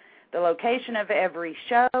out the location of every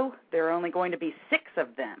show. There are only going to be 6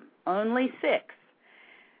 of them, only 6.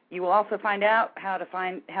 You will also find out how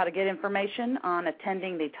to get information on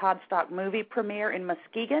attending the Todd Stock movie premiere in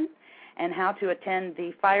Muskegon and how to attend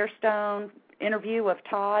the Firestone interview of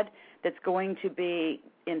Todd that's going to be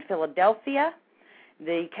in Philadelphia.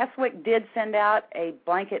 The Keswick did send out a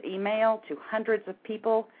blanket email to hundreds of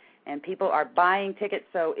people, and people are buying tickets.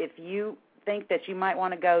 So if you think that you might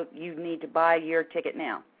want to go, you need to buy your ticket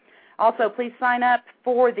now. Also, please sign up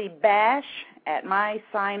for the bash at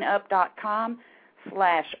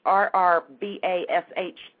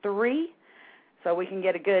mysignup.com/RRBASH3 so we can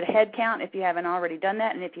get a good head count if you haven't already done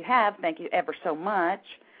that. And if you have, thank you ever so much.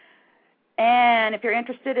 And if you're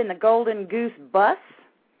interested in the Golden Goose Bus,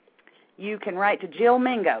 you can write to Jill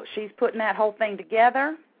Mingo. She's putting that whole thing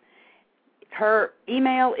together. Her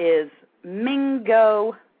email is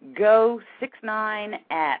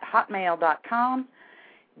mingogo69@hotmail.com.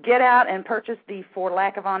 Get out and purchase the For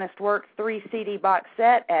Lack of Honest Work 3 CD box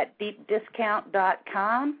set at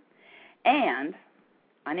deepdiscount.com. And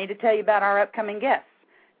I need to tell you about our upcoming guests.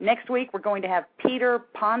 Next week we're going to have Peter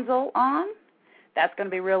Ponzel on. That's going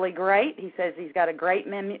to be really great. He says he's got a great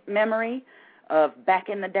memory of back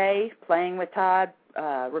in the day playing with Todd,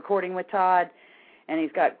 recording with Todd, and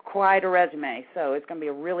he's got quite a resume. So it's going to be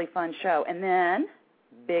a really fun show. And then,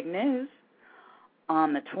 big news,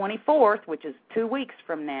 on the 24th, which is 2 weeks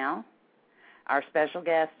from now, our special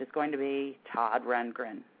guest is going to be Todd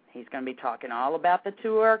Rundgren. He's going to be talking all about the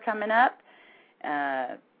tour coming up.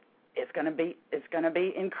 It's going to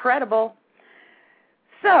be incredible.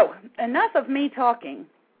 So, enough of me talking.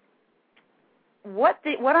 What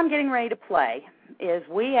I'm getting ready to play is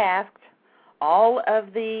we asked all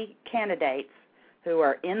of the candidates who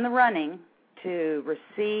are in the running to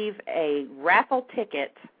receive a raffle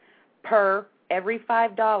ticket per every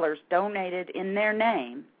 $5 donated in their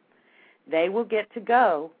name. They will get to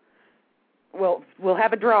go. We'll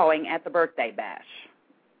have a drawing at the birthday bash.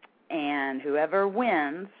 And whoever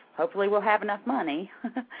wins, hopefully we'll have enough money,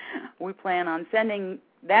 we plan on sending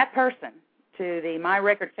that person to the My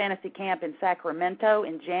Record Fantasy Camp in Sacramento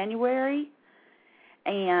in January,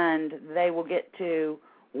 and they will get to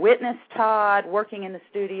witness Todd working in the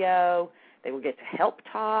studio. They will get to help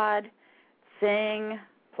Todd sing,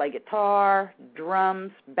 play guitar,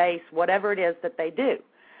 drums, bass, whatever it is that they do.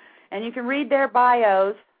 And you can read their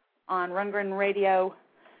bios on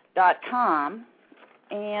RundgrenRadio.com.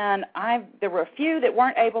 And there were a few that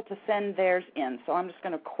weren't able to send theirs in, so I'm just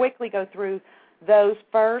going to quickly go through those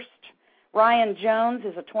first. Ryan Jones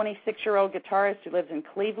is a 26-year-old guitarist who lives in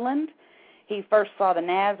Cleveland. He first saw the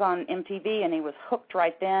Nazz on MTV, and he was hooked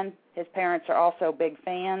right then. His parents are also big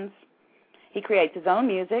fans. He creates his own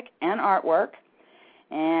music and artwork,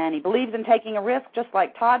 and he believes in taking a risk just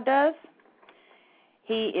like Todd does.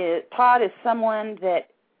 Todd is someone that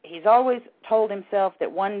he's always told himself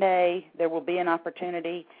that one day there will be an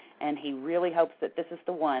opportunity, and he really hopes that this is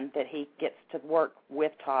the one that he gets to work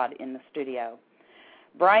with Todd in the studio.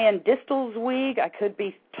 Brian Distelzweig. I could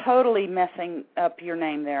be totally messing up your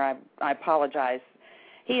name there. I apologize.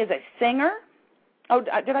 He is a singer. Oh,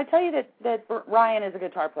 did I tell you that Ryan is a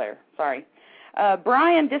guitar player? Sorry.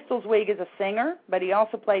 Brian Distelzweig is a singer, but he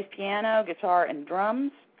also plays piano, guitar, and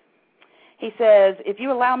drums. He says, if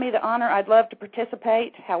you allow me the honor, I'd love to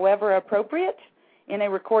participate, however appropriate, in a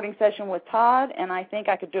recording session with Todd, and I think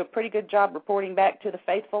I could do a pretty good job reporting back to the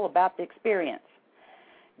faithful about the experience.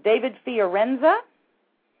 David Fiorenza.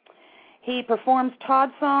 He performs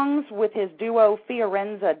Todd songs with his duo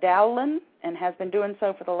Fiorenza-Dowlin and has been doing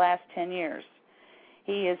so for the last 10 years.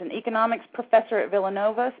 He is an economics professor at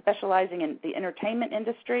Villanova, specializing in the entertainment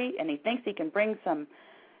industry, and he thinks he can bring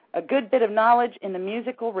a good bit of knowledge in the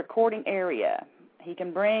musical recording area. He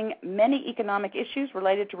can bring many economic issues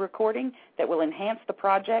related to recording that will enhance the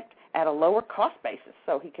project at a lower cost basis,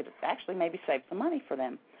 so he could actually maybe save some money for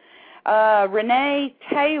them. Renee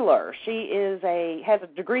Taylor, she has a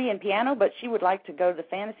degree in piano, but she would like to go to the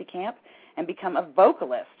fantasy camp and become a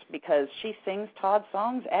vocalist because she sings Todd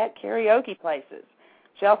songs at karaoke places.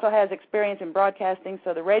 She also has experience in broadcasting,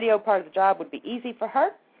 so the radio part of the job would be easy for her.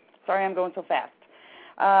 Sorry, I'm going so fast.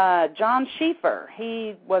 John Schieffer,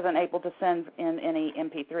 he wasn't able to send in any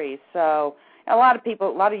MP3s, so a lot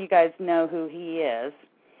of you guys know who he is.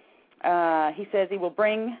 He says he will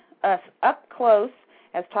bring us up close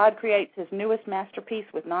as Todd creates his newest masterpiece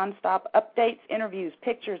with nonstop updates, interviews,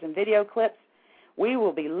 pictures, and video clips. We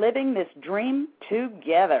will be living this dream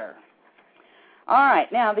together. All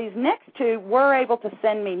right, now these next two were able to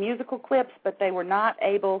send me musical clips, but they were not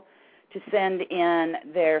able to send in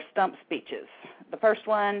their stump speeches. The first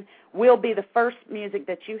one will be the first music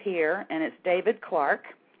that you hear, and it's David Clark.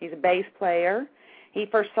 He's a bass player. He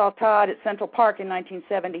first saw Todd at Central Park in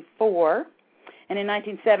 1974, and in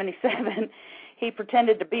 1977 he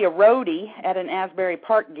pretended to be a roadie at an Asbury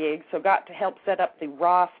Park gig, so got to help set up the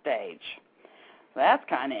Raw stage. That's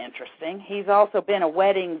kind of interesting. He's also been a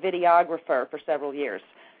wedding videographer for several years,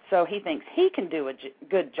 so he thinks he can do a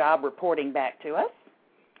good job reporting back to us.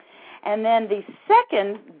 And then the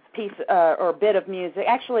second piece or bit of music,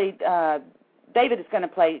 actually, David is going to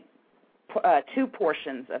play two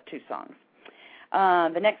portions of two songs.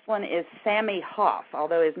 The next one is Sammy Hoff,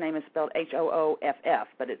 although his name is spelled H-O-O-F-F,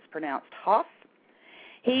 but it's pronounced Hoff.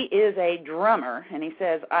 He is a drummer, and he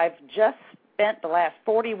says, I've just spent the last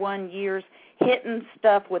 41 years hitting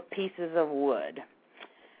stuff with pieces of wood.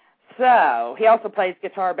 So he also plays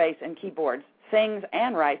guitar, bass, and keyboards, sings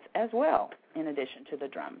and writes as well, in addition to the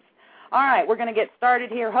drums. All right, we're going to get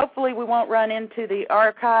started here. Hopefully we won't run into the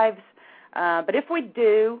archives, but if we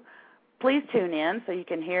do, please tune in so you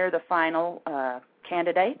can hear the final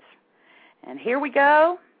candidates. And here we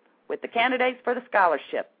go with the candidates for the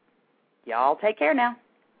scholarship. Y'all take care now.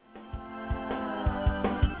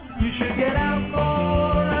 You should get out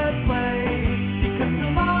for a play, because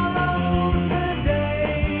tomorrow's the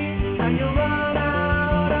day, and you'll run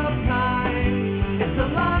out of time. It's a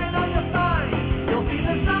line on your sign, you'll see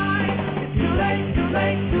the sign. It's too late, too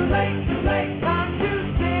late, too late, too late. Time to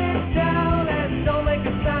sit down and don't make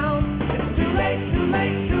a sound. It's too late, too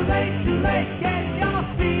late, too late, too late. Get your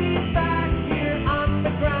feet back here on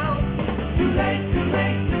the ground. It's too late, too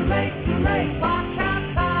late, too late, too late. Watch how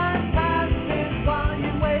time passes while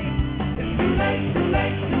you wait. It's too late, too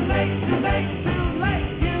late, too late, too late, too late.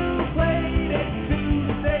 You played it too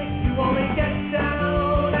late. You only get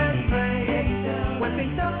down and pray when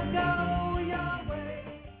things don't go your way.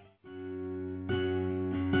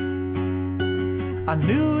 On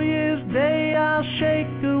New Year's Day I'll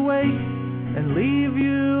shake away and leave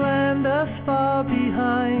you and us far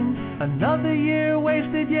behind. Another year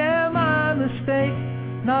wasted, yeah, my mistake.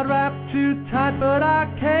 Not wrapped too tight, but I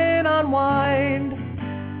can't unwind.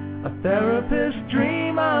 A therapist's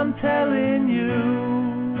dream, I'm telling you.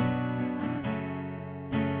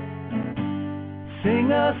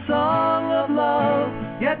 Sing a song of love,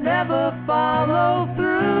 yet never follow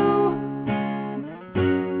through.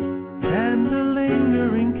 Tender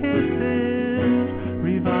lingering kisses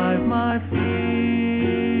revive my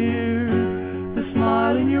fear. The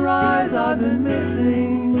smile in your eyes I've been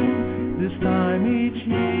missing this time each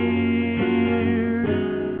year.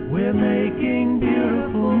 We're making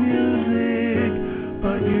beautiful music,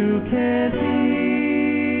 but you can't hear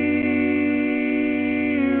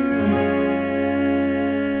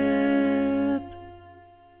it.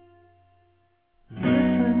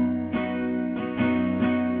 Listen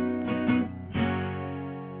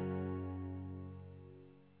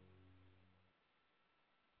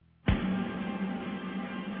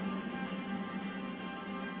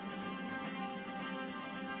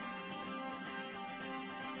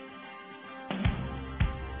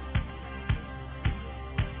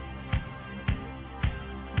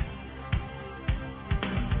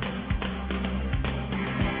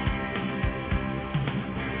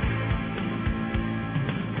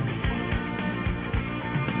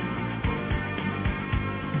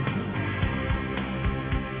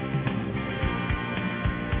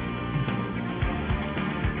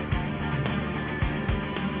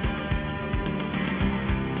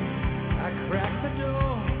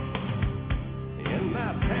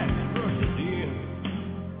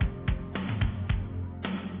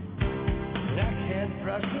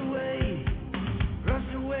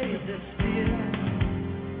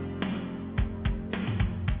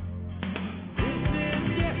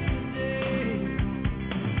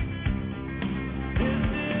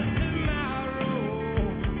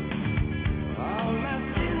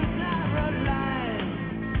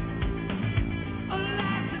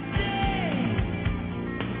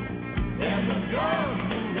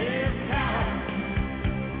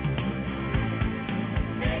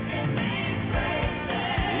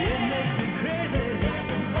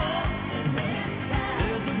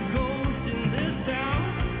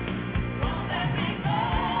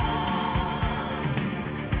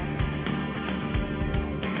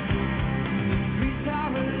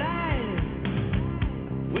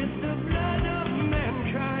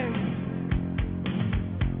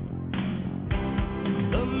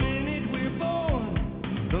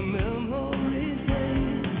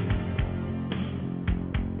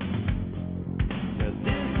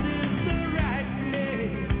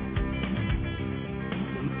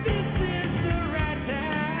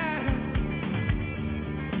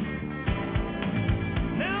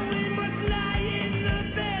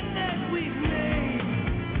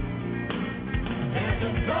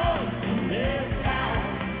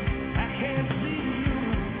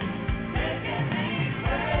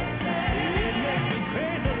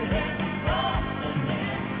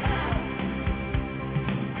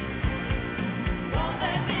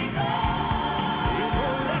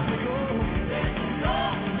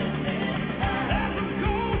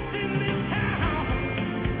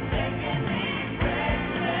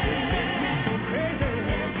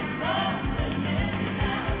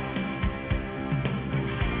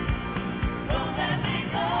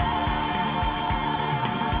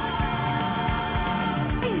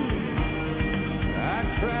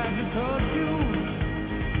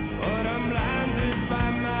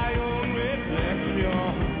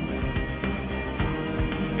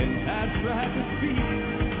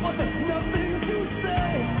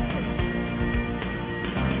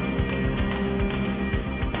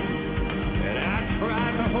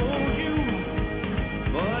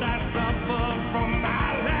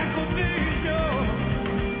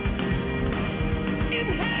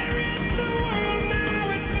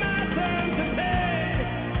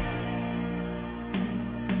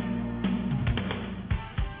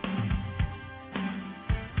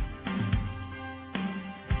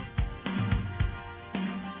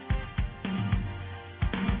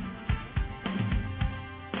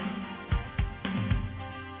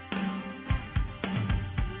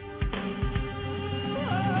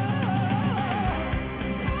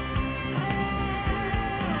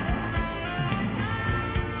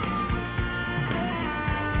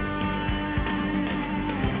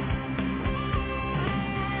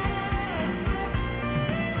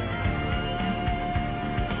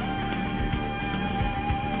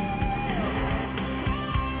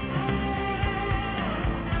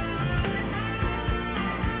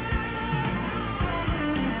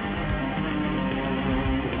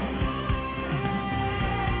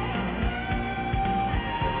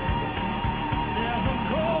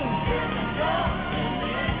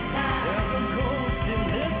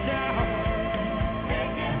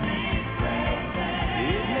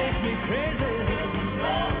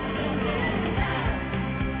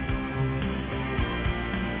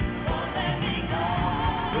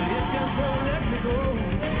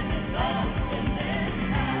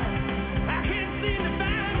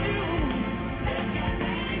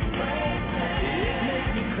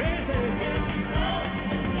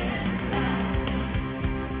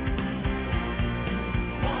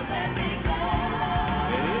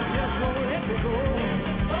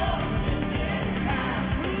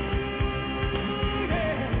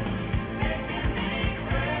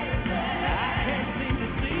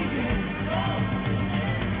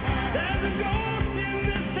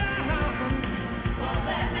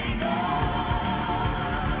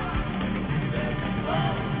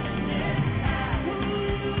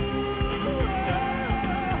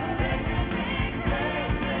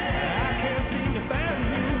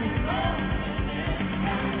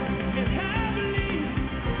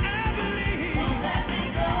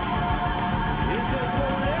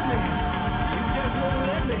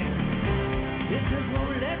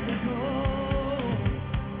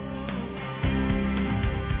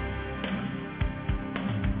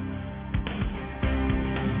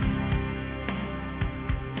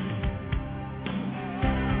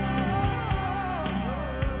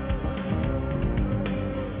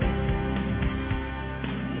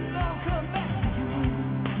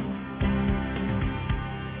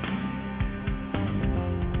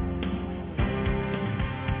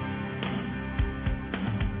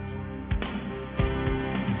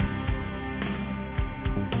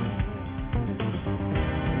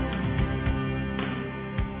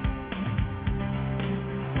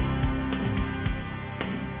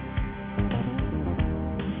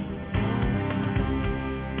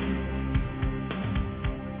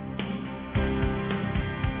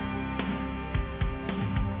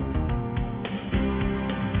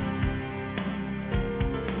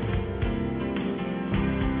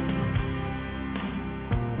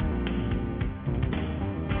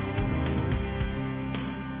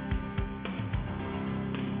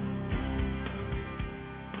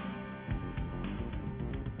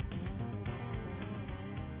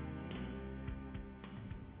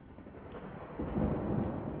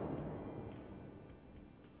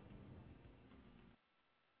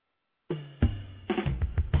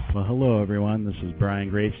Well, hello, everyone. This is Brian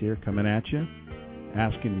Grace here, coming at you,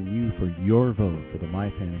 asking you for your vote for the My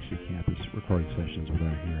Fantasy Campus recording sessions with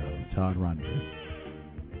our hero, Todd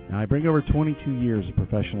Rundgren. Now, I bring over 22 years of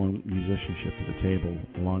professional musicianship to the table,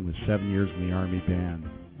 along with 7 years in the Army Band,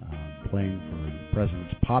 playing for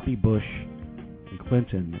Presidents Poppy Bush and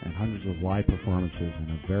Clinton, and hundreds of live performances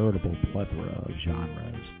in a veritable plethora of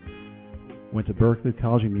genres. Went to Berklee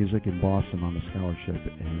College of Music in Boston on a scholarship,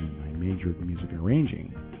 and I majored in music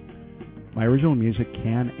arranging. My original music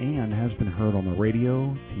can and has been heard on the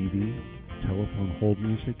radio, TV, telephone hold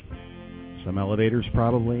music, some elevators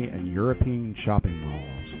probably, and European shopping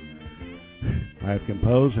malls. I have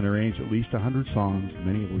composed and arranged at least 100 songs,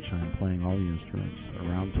 many of which I am playing all the instruments,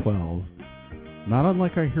 around 12. Not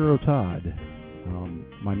unlike our hero Todd.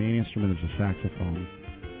 My main instrument is a saxophone,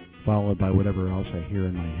 followed by whatever else I hear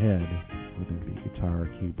in my head, whether it be guitar,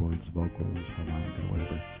 keyboards, vocals, harmonica,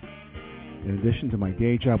 whatever. In addition to my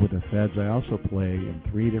day job with the Feds, I also play in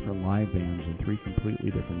 3 different live bands in 3 completely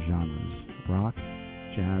different genres: rock,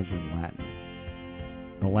 jazz, and Latin.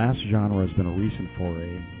 The last genre has been a recent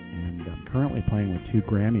foray, and I'm currently playing with 2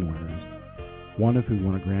 Grammy winners, one of who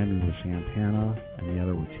won a Grammy with Santana, and the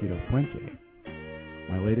other with Tito Puente.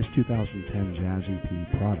 My latest 2010 jazz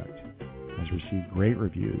EP, Product, has received great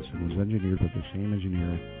reviews and was engineered with the same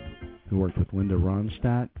engineer who worked with Linda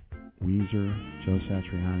Ronstadt, Weezer, Joe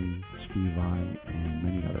Satriani, Steve Vai, and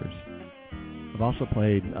many others. I've also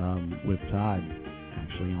played with Todd,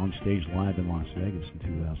 actually, on stage live in Las Vegas in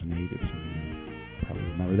 2008, if some of you probably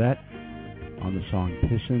remember that, on the song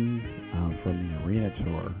Pissin' from the Arena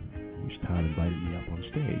Tour, which Todd invited me up on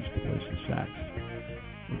stage to play some sax,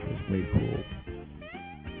 which was way cool.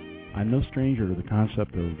 I'm no stranger to the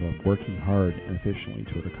concept of working hard and efficiently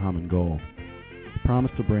toward a common goal. I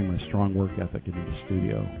promise to bring my strong work ethic into the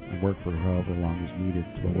studio and work for however long is needed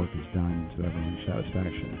till the work is done to everyone's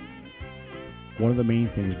satisfaction. One of the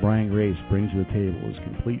main things Brian Grace brings to the table is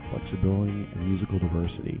complete flexibility and musical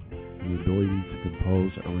diversity, and the ability to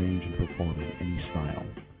compose, arrange, and perform in any style.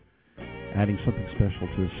 Adding something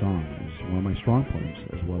special to a song is one of my strong points,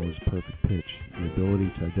 as well as perfect pitch, the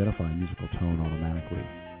ability to identify a musical tone automatically,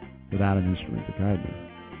 without an instrument to guide me.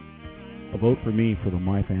 A vote for me for the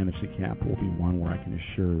My Fantasy Camp will be one where I can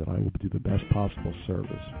assure that I will do the best possible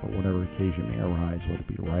service for whatever occasion may arise, whether it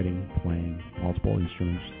be writing, playing, multiple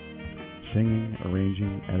instruments, singing,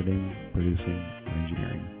 arranging, editing, producing, or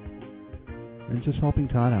engineering. And just helping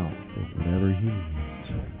Todd out with whatever he needs.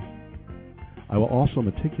 I will also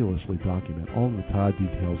meticulously document all of the Todd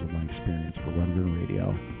details of my experience for Rundgren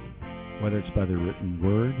Radio, whether it's by the written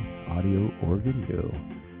word, audio, or video.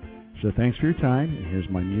 So thanks for your time, and here's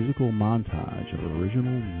my musical montage of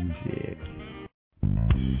original music.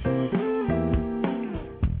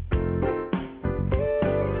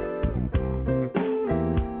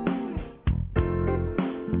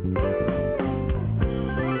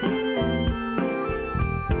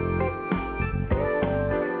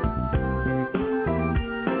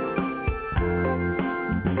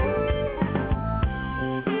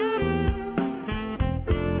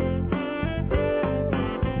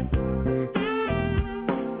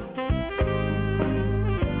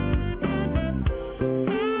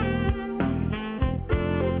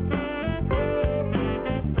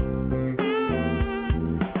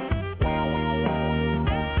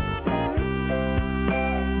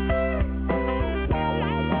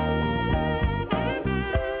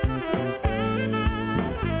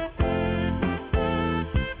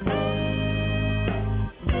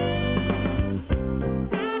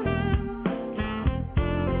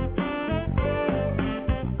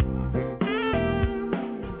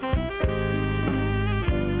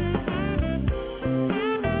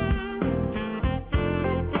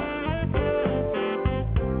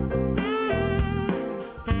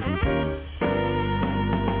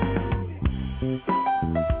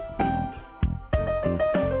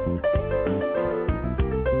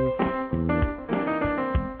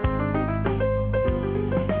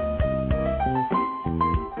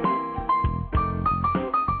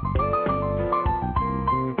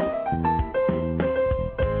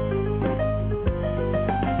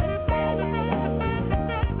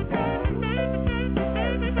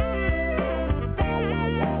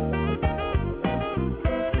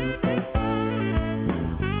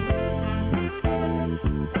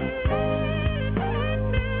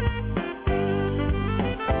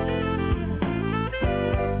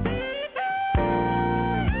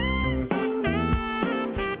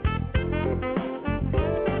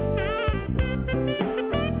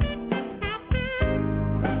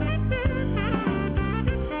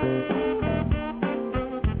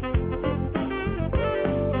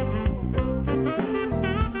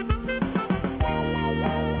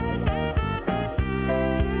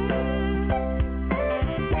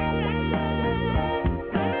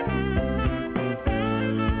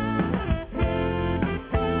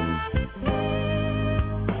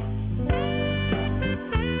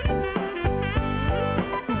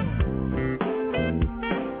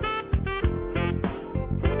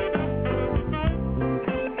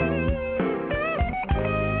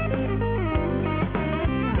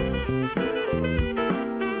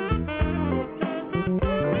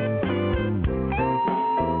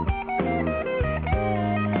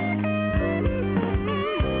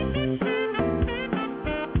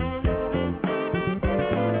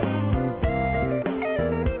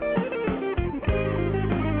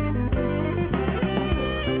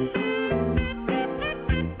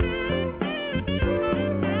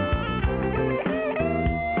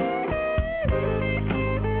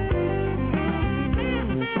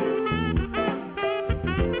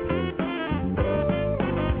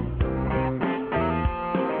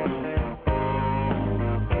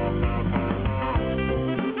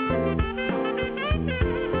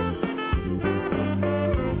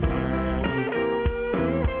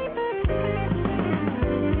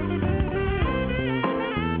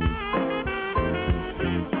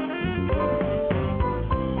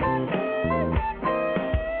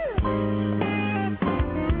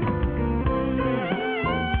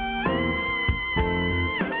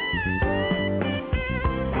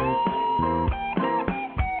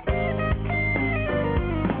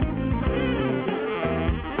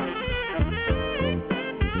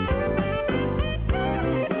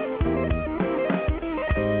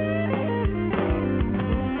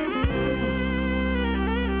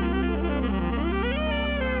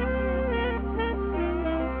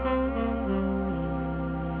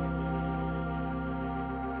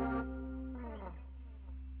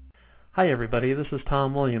 Hi everybody, this is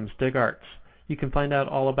Tom Williams, Dig Arts. You can find out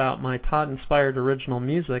all about my Todd-inspired original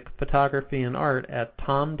music, photography, and art at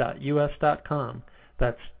tom.us.com.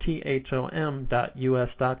 That's THOM.us.com.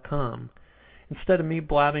 Instead of me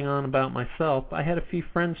blabbing on about myself, I had a few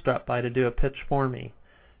friends drop by to do a pitch for me.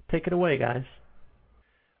 Take it away, guys.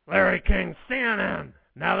 Larry King, CNN.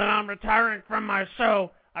 Now that I'm retiring from my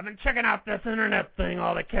show, I've been checking out this internet thing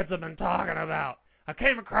all the kids have been talking about. I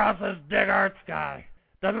came across this Dig Arts guy.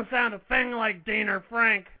 Doesn't sound a thing like Dean or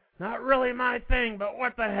Frank. Not really my thing, but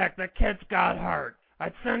what the heck, the kid's got heart.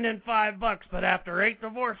 I'd send in $5, but after 8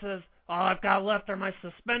 divorces, all I've got left are my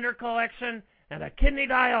suspender collection and a kidney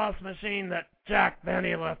dialysis machine that Jack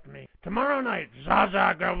Benny left me. Tomorrow night, Zsa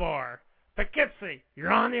Zsa Gabor. Poughkeepsie,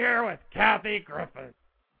 you're on the air with Kathy Griffin.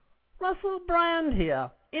 Russell Brand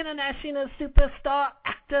here, international superstar,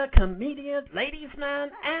 actor, comedian, ladies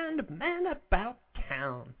man, and man about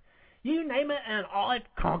town. You name it and I've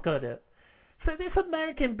conquered it. So this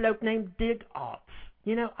American bloke named Dig Arts.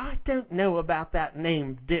 You know, I don't know about that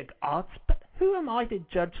name Dig Arts, but who am I to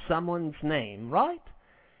judge someone's name, right?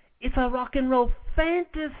 It's a rock and roll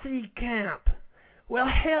fantasy camp. Well,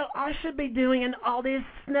 hell, I should be doing an all this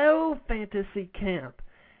snow fantasy camp.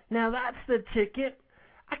 Now that's the ticket.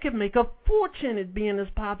 I could make a fortune at being as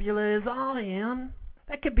popular as I am.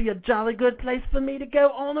 That could be a jolly good place for me to go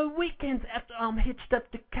on the weekends after I'm hitched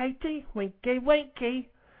up to Katie. Winky, winky.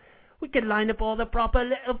 We could line up all the proper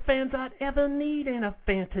little fans I'd ever need in a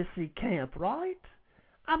fantasy camp, right?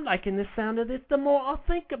 I'm liking the sound of this the more I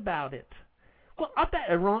think about it. Well, I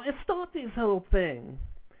better run and start this whole thing.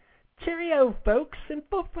 Cheerio, folks, and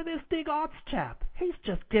vote for this Dig Arts chap. He's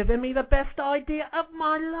just given me the best idea of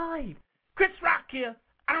my life. Chris Rock here.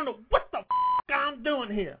 I don't know what the I'm doing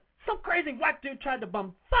here. Some crazy white dude tried to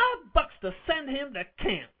bum $5 to send him to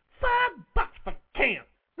camp. $5 for camp.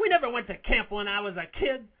 We never went to camp when I was a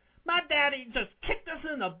kid. My daddy just kicked us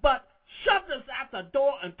in the butt, shoved us out the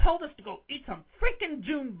door, and told us to go eat some freaking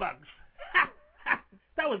June bugs. Ha! Ha!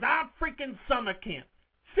 That was our freaking summer camp.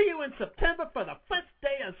 See you in September for the first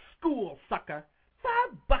day of school, sucker.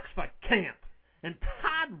 $5 for camp. And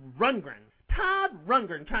Todd Rundgren. Todd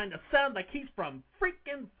Rundgren trying to sound like he's from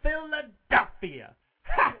freaking Philadelphia.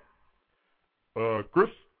 Ha! Chris,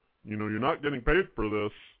 you know you're not getting paid for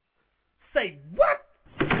this. Say what?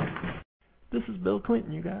 This is Bill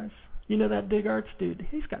Clinton, you guys. You know that Dig Arts dude?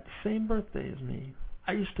 He's got the same birthday as me.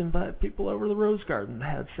 I used to invite people over to the Rose Garden that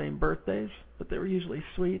had the same birthdays, but they were usually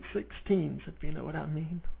sweet 16s, if you know what I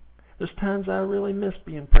mean. There's times I really miss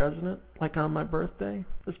being president, like on my birthday.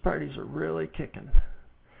 Those parties are really kicking.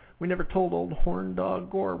 We never told old Horn Dog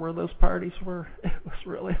Gore where those parties were. It was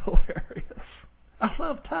really hilarious. I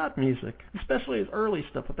love Todd music, especially his early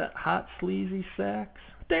stuff with that hot, sleazy sax.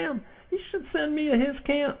 Damn, he should send me to his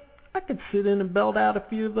camp. I could sit in and belt out a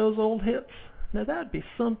few of those old hits. Now that'd be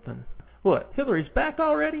something. What, Hillary's back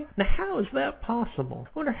already? Now how is that possible?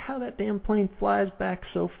 I wonder how that damn plane flies back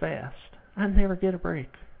so fast. I never get a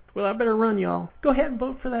break. Well, I better run, y'all. Go ahead and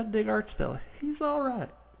vote for that Dig Arts fella. He's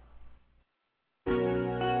alright.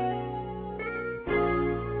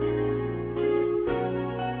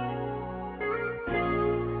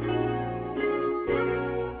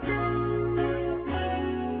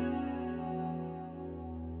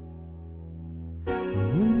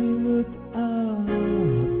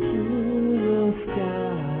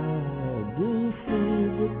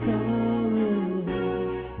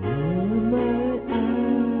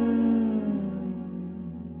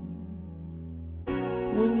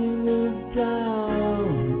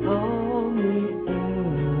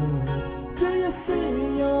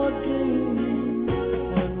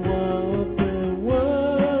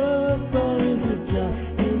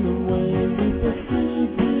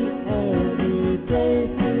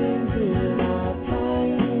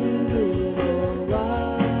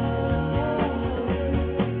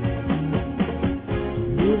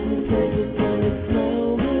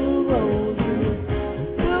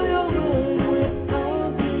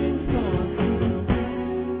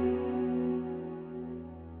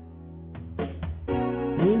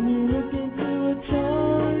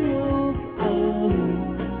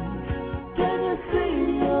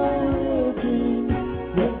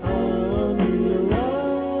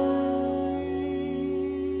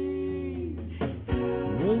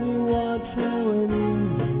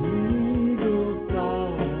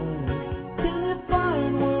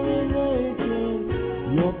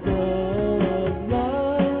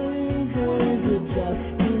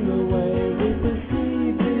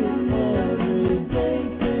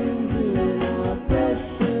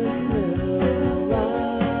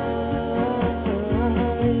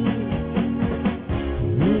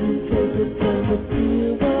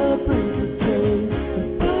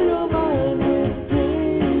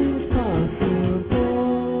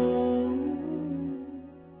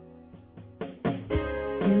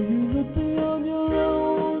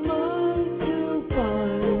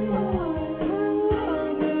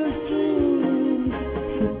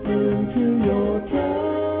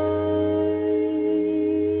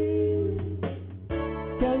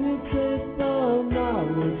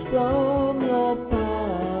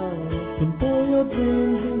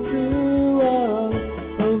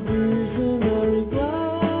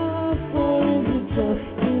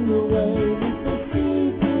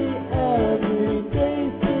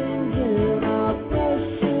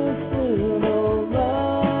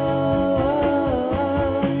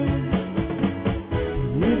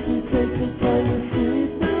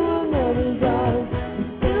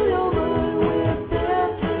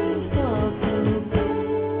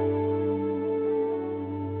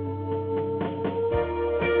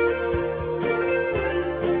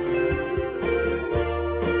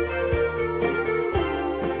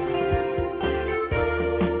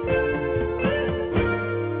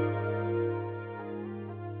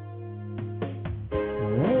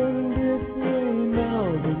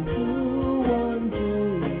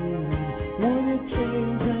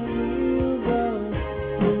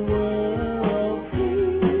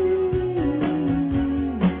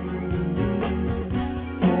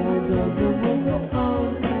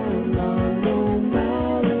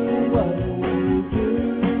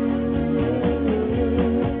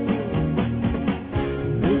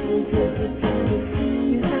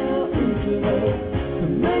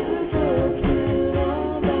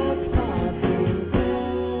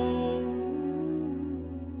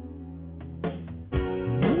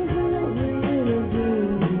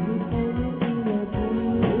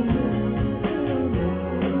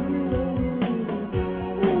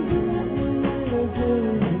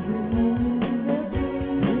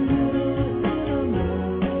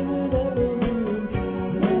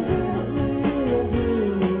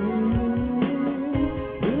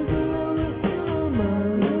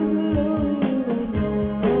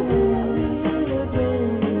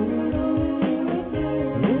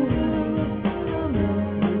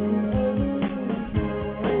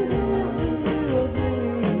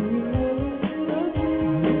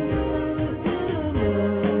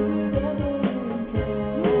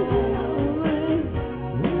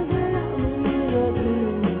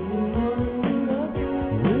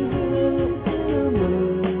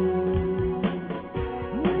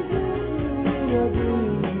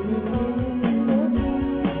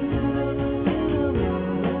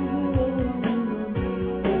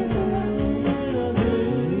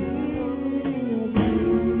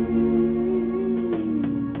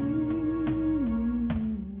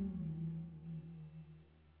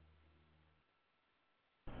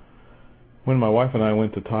 When my wife and I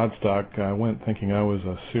went to Toddstock, I went thinking I was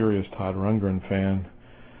a serious Todd Rundgren fan,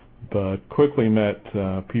 but quickly met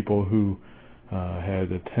people who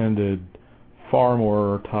had attended far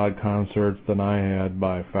more Todd concerts than I had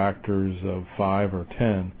by factors of 5 or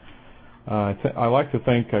 10. I like to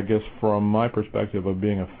think, I guess, from my perspective of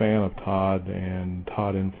being a fan of Todd and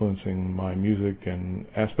Todd influencing my music and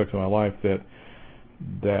aspects of my life, that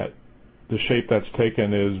the shape that's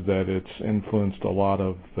taken is that it's influenced a lot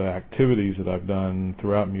of the activities that I've done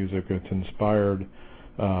throughout music. It's inspired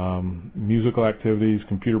musical activities,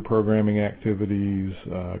 computer programming activities,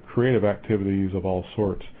 creative activities of all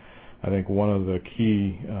sorts. I think one of the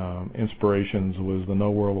key inspirations was the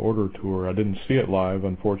No World Order tour. I didn't see it live,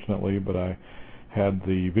 unfortunately, but I had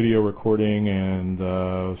the video recording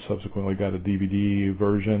and subsequently got a DVD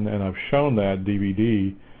version, and I've shown that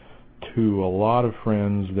DVD to a lot of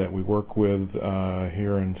friends that we work with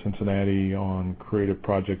here in Cincinnati on creative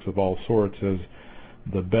projects of all sorts as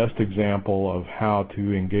the best example of how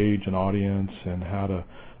to engage an audience and how to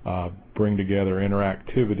bring together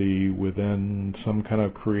interactivity within some kind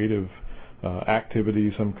of creative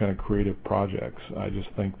activity, some kind of creative projects. I just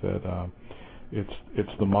think that it's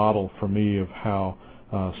the model for me of how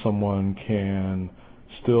someone can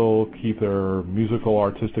still keep their musical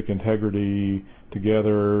artistic integrity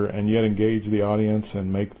together and yet engage the audience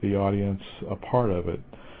and make the audience a part of it.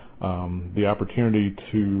 The opportunity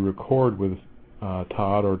to record with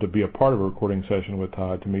Todd or to be a part of a recording session with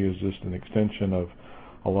Todd to me is just an extension of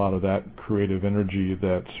a lot of that creative energy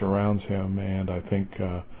that surrounds him, and I think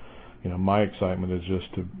my excitement is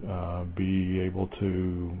just to be able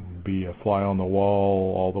to be a fly on the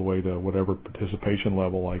wall all the way to whatever participation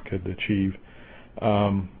level I could achieve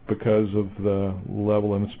because of the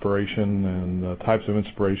level of inspiration and the types of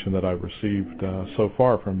inspiration that I've received so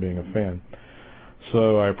far from being a fan.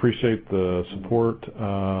 So I appreciate the support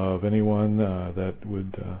of anyone that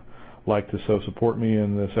would like to so support me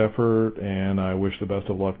in this effort, and I wish the best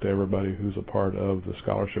of luck to everybody who's a part of the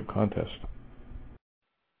scholarship contest.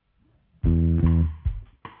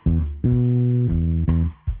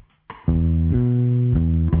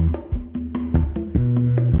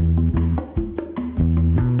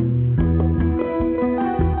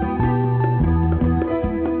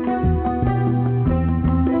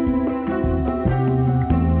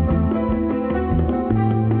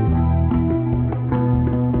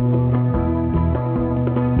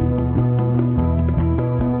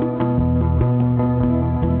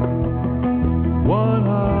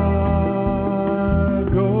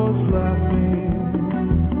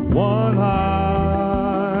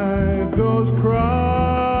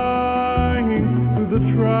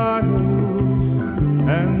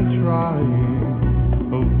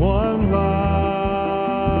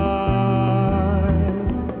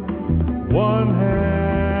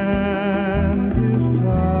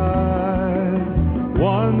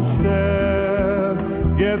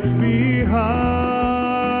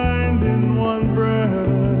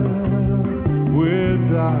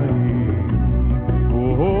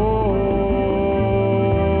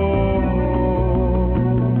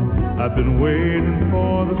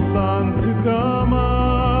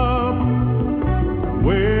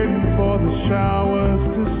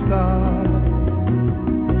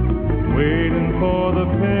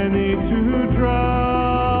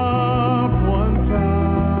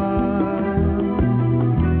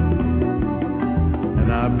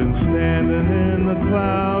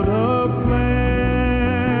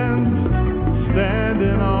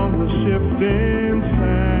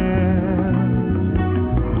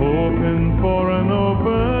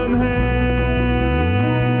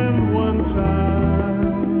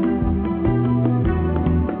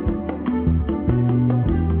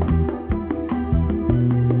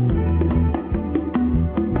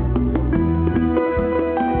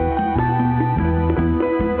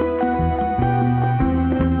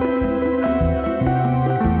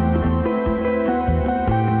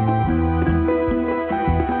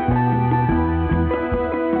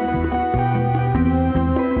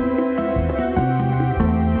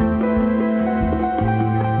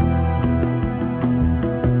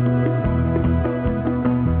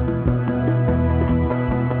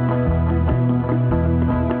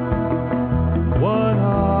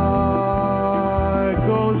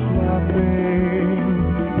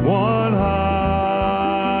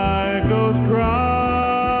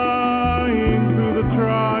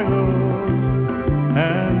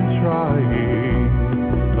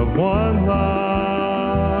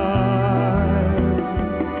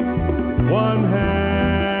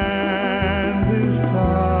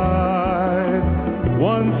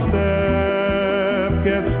 One step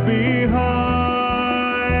gets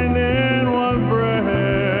behind in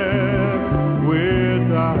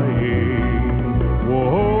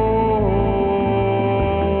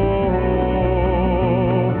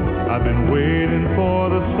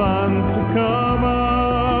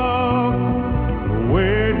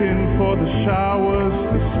for the showers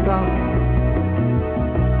to stop,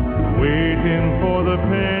 waiting for the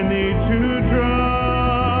penny to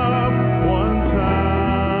drop one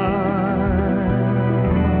time.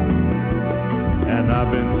 And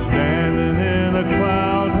I've been standing in a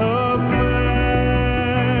cloud of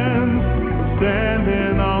fans,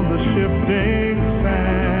 standing on the shifting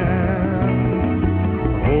sand,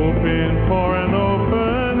 hoping for an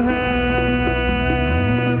open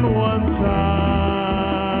hand one time.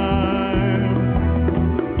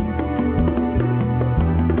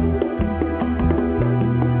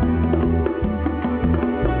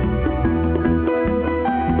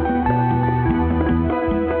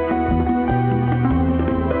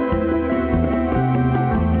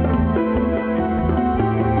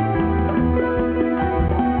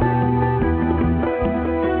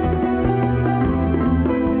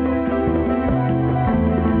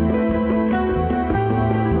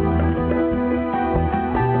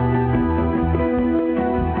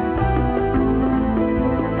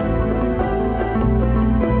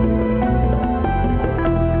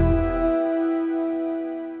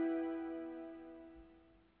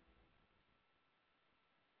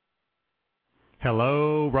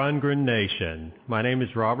 Hello, Rundgren Nation. My name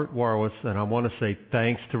is Robert Warwitz, and I want to say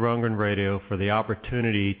thanks to Rundgren Radio for the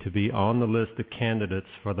opportunity to be on the list of candidates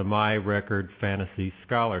for the My Record Fantasy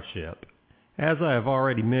Scholarship. As I have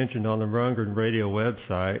already mentioned on the Rundgren Radio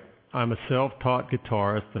website, I'm a self-taught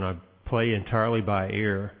guitarist and I play entirely by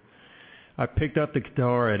ear. I picked up the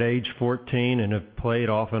guitar at age 14 and have played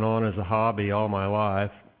off and on as a hobby all my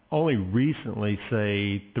life. Only recently,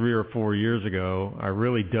 say 3 or 4 years ago, I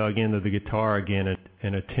really dug into the guitar again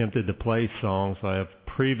and attempted to play songs I have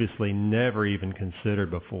previously never even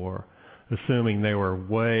considered before, assuming they were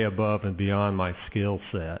way above and beyond my skill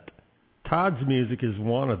set. Todd's music is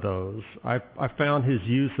one of those. I found his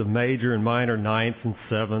use of major and minor ninths and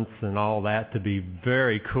sevenths and all that to be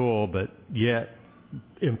very cool, but yet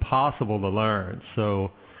impossible to learn.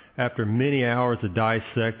 So after many hours of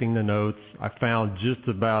dissecting the notes, I found just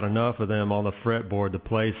about enough of them on the fretboard to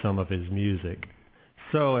play some of his music.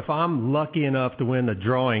 So if I'm lucky enough to win the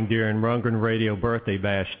drawing during Rundgren Radio Birthday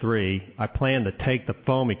Bash 3, I plan to take the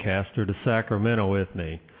Foamycaster to Sacramento with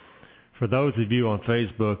me. For those of you on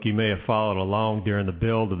Facebook, you may have followed along during the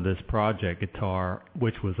build of this project guitar,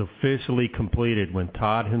 which was officially completed when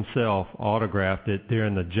Todd himself autographed it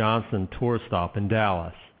during the Johnson tour stop in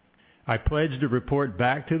Dallas. I pledged to report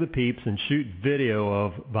back to the peeps and shoot video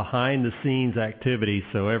of behind-the-scenes activities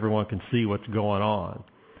so everyone can see what's going on.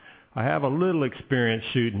 I have a little experience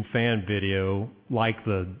shooting fan video, like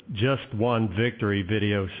the Just One Victory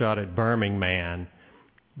video shot at Birmingham.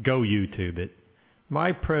 Go YouTube it.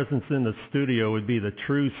 My presence in the studio would be the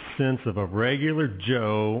true sense of a regular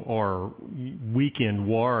Joe or weekend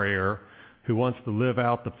warrior who wants to live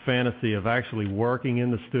out the fantasy of actually working in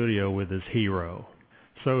the studio with his hero.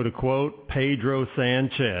 So to quote Pedro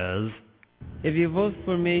Sanchez, "If you vote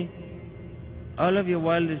for me, all of your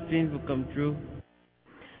wildest dreams will come true."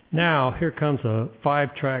 Now, here comes a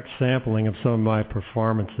 5-track sampling of some of my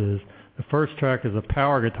performances. The first track is a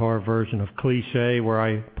power guitar version of Cliché, where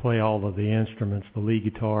I play all of the instruments, the lead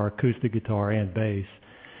guitar, acoustic guitar, and bass.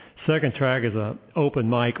 Second track is an open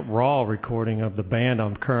mic raw recording of the band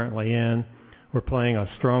I'm currently in. We're playing a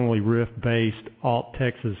strongly riff-based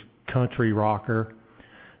alt-Texas country rocker.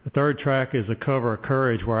 The third track is a cover of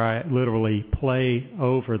Courage, where I literally play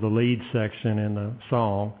over the lead section in the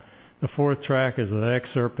song. The fourth track is an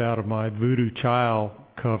excerpt out of my Voodoo Child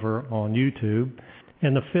cover on YouTube.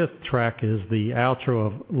 And the fifth track is the outro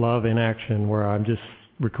of Love in Action, where I'm just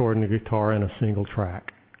recording the guitar in a single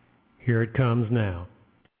track. Here it comes now.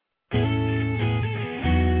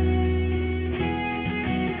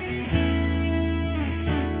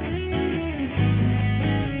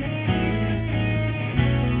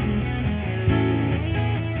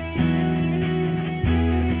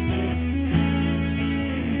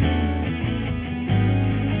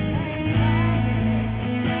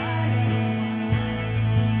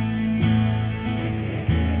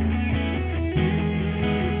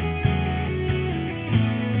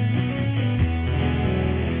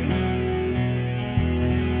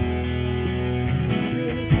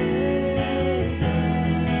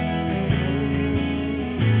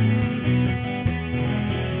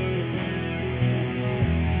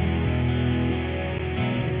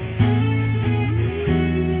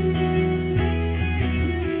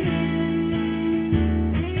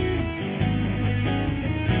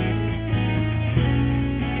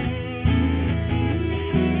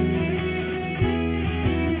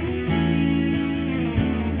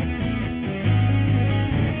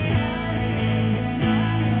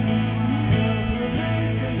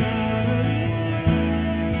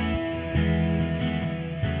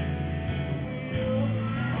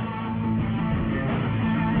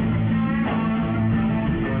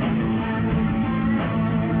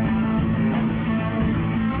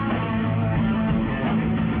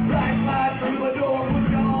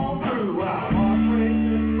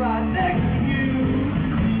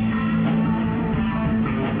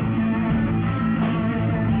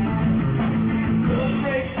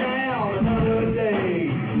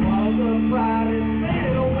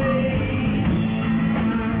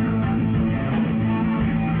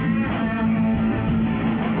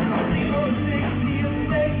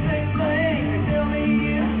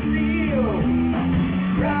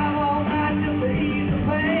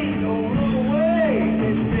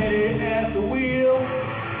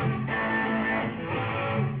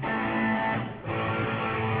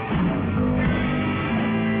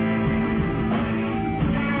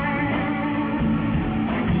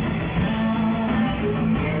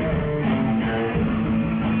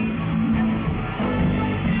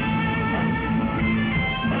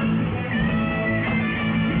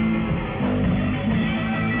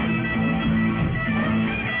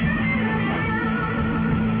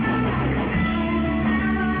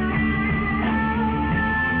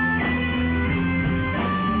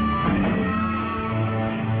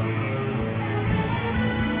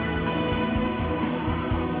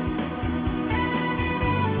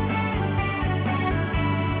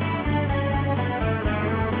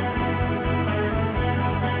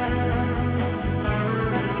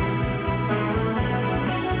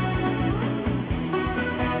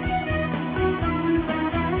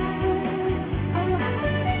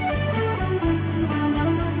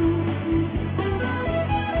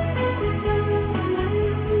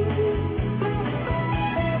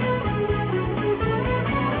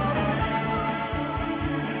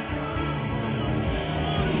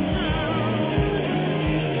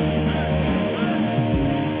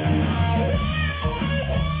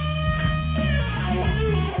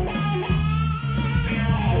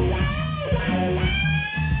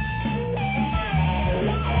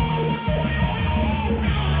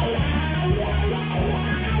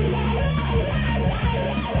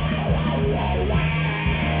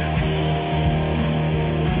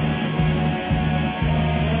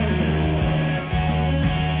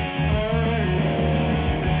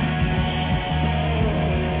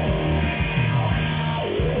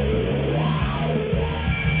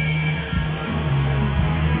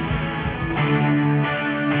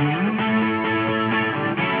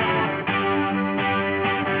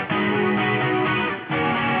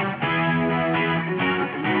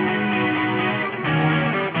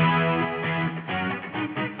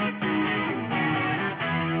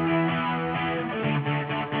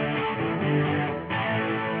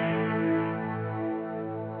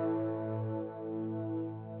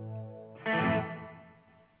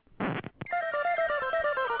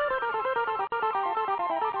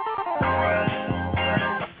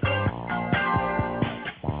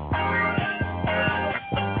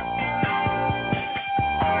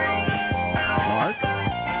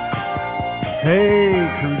 Hey,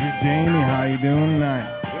 Cruiser Jamie, how you doing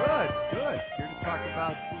tonight? Good. Here to talk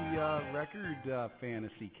about the record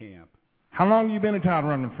fantasy camp. How long have you been a Todd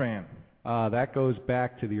Rundgren fan? That goes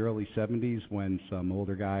back to the early 70s when some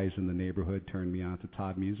older guys in the neighborhood turned me on to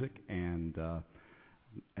Todd music, and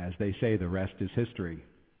as they say, the rest is history.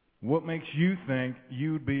 What makes you think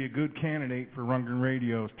you'd be a good candidate for Rundgren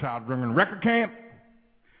Radio's Todd Rundgren Record Camp?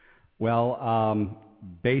 Well,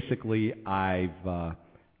 basically, I've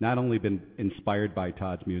not only been inspired by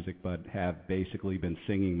Todd's music, but have basically been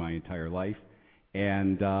singing my entire life.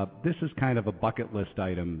 And this is kind of a bucket list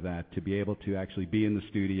item that to be able to actually be in the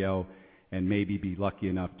studio and maybe be lucky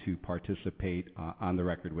enough to participate on the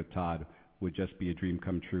record with Todd would just be a dream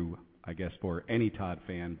come true, I guess, for any Todd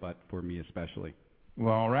fan, but for me especially.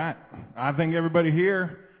 Well, all right. I think everybody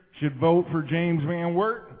here should vote for James Van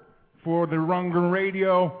Wert for the Rundgren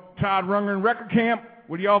Radio Todd Rundgren Record Camp.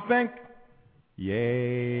 What do y'all think?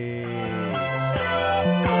 Yay. All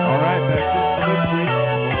right, that's it for this week.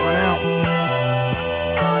 We'll run out.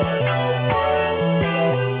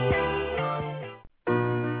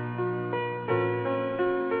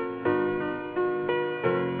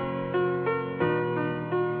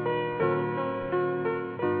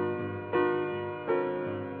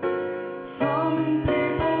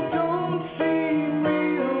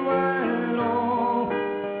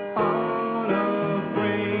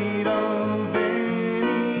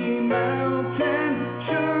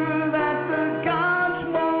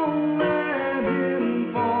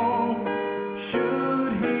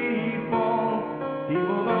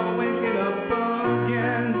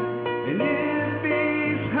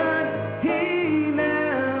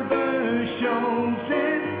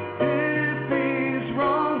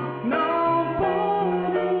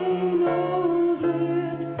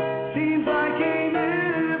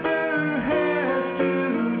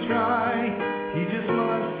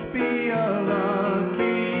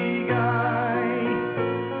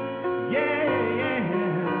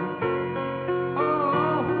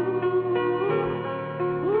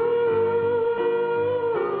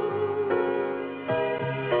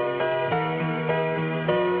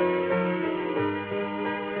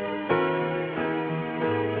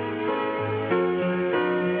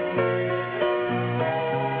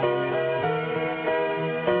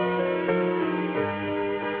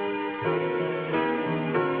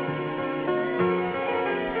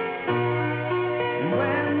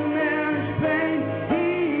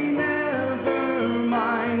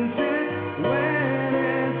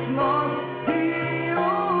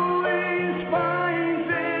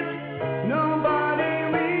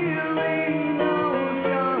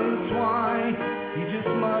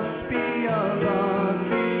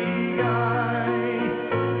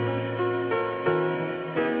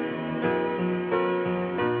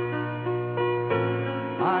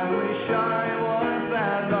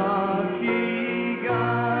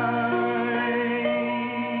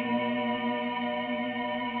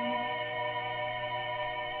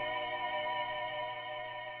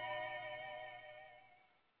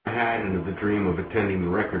 The dream of attending the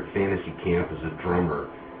record fantasy camp as a drummer.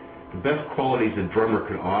 The best qualities a drummer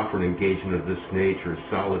can offer an engagement of this nature is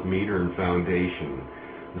solid meter and foundation.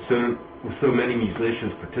 With so many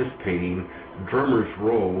musicians participating, the drummer's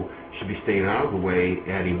role should be staying out of the way,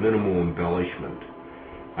 adding minimal embellishment.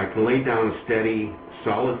 I can lay down a steady,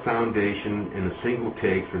 solid foundation in a single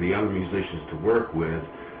take for the other musicians to work with,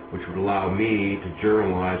 which would allow me to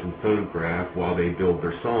journalize and photograph while they build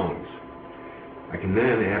their songs. I can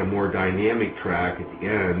then add a more dynamic track at the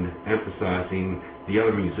end, emphasizing the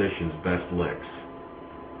other musician's best licks.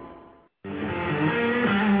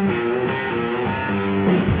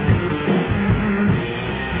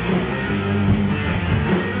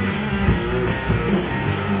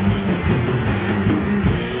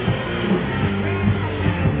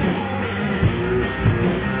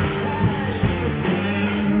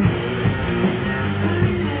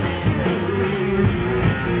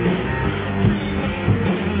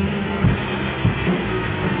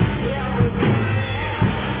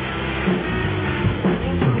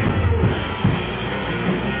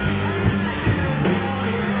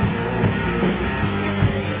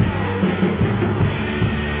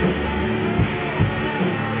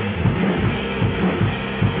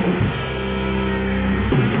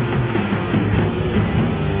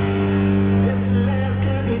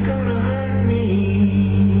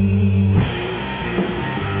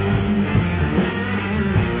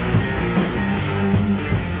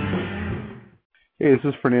 Hey,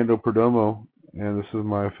 this is Fernando Perdomo, and this is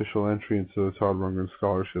my official entry into the Todd Rundgren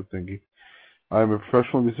Scholarship thingy. I'm a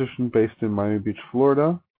professional musician based in Miami Beach,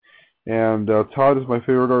 Florida, And Todd is my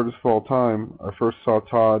favorite artist of all time. I first saw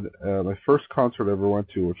Todd at my first concert I ever went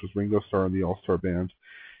to, which was Ringo Starr and the All-Star Band.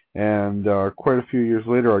 And quite a few years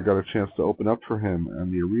later, I got a chance to open up for him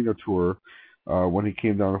on the arena tour when he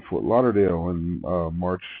came down to Fort Lauderdale in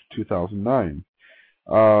March 2009.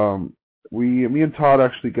 Me and Todd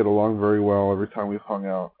actually get along very well. Every time we've hung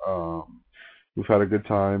out, we've had a good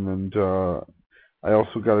time. And I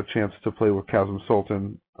also got a chance to play with Kazim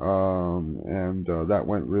Sultan, and that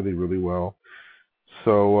went really, really well.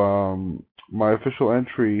 So my official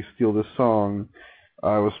entry, Steal This Song,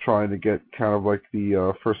 I was trying to get kind of like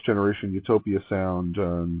the first generation Utopia sound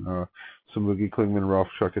and some Moogie Klingman, Ralph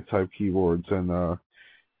Chuckett type keyboards, and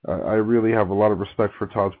I really have a lot of respect for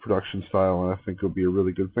Todd's production style, and I think it'll be a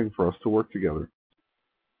really good thing for us to work together.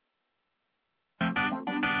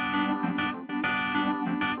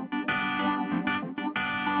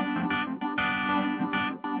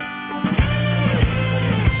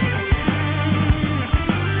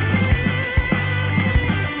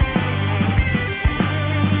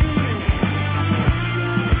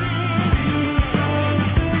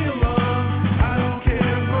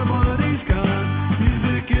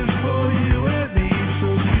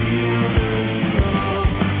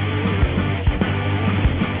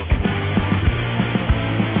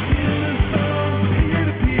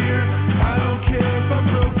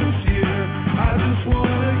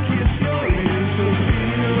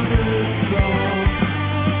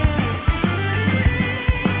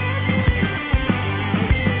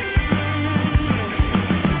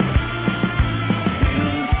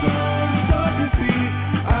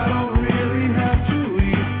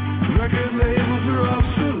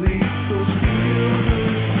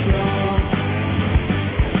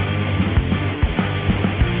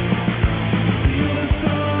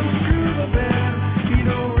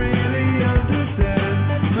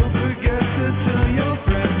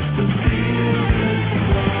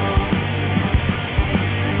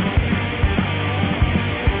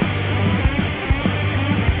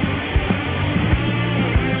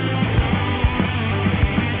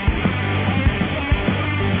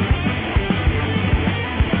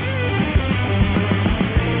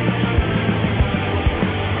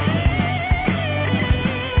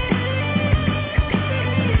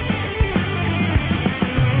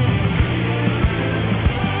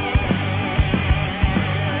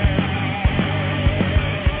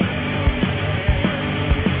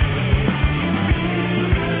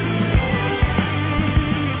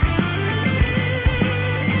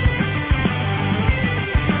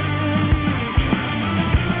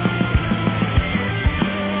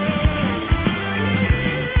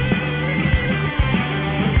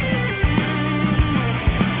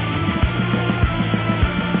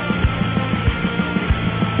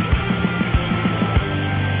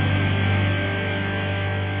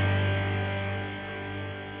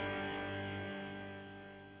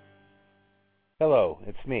 Hello,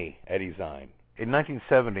 it's me, Eddie Zine. In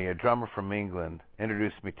 1970, a drummer from England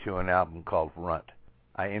introduced me to an album called Runt.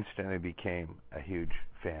 I instantly became a huge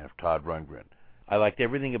fan of Todd Rundgren. I liked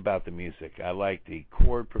everything about the music. I liked the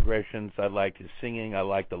chord progressions, I liked his singing, I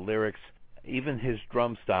liked the lyrics. Even his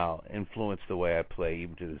drum style influenced the way I play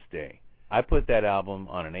even to this day. I put that album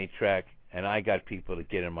on an 8-track, and I got people to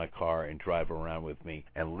get in my car and drive around with me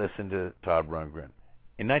and listen to Todd Rundgren.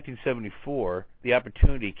 In 1974, the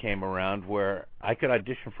opportunity came around where I could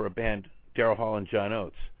audition for a band, Daryl Hall and John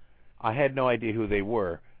Oates. I had no idea who they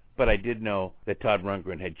were, but I did know that Todd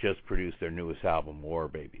Rundgren had just produced their newest album, War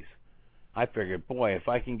Babies. I figured, boy, if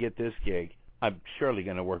I can get this gig, I'm surely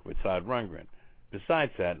going to work with Todd Rundgren.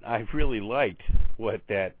 Besides that, I really liked what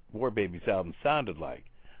that War Babies album sounded like.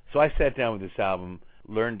 So I sat down with this album,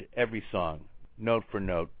 learned every song, note for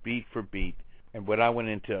note, beat for beat, and when I went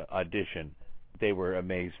into audition, they were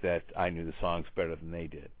amazed that I knew the songs better than they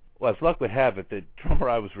did. Well, as luck would have it, the drummer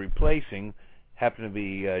I was replacing happened to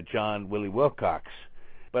be John Willie Wilcox,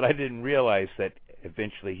 but I didn't realize that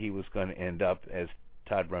eventually he was going to end up as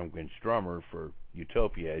Todd Rundgren's drummer for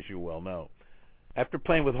Utopia, as you well know. After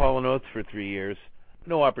playing with Hall & Oates for 3 years,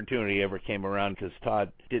 no opportunity ever came around because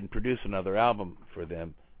Todd didn't produce another album for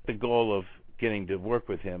them. The goal of getting to work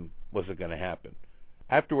with him wasn't going to happen.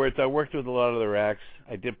 Afterwards, I worked with a lot of their acts.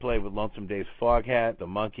 I did play with Lonesome Dave's Foghat, the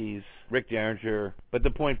Monkees, Rick Derringer, but the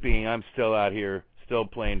point being, I'm still out here, still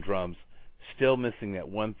playing drums, still missing that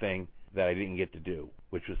one thing that I didn't get to do,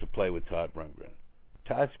 which was to play with Todd Rundgren.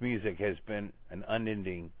 Todd's music has been an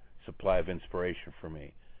unending supply of inspiration for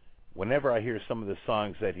me. Whenever I hear some of the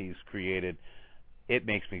songs that he's created, it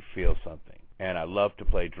makes me feel something, and I love to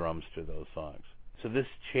play drums to those songs. So this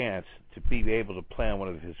chance to be able to play on one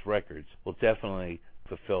of his records will definitely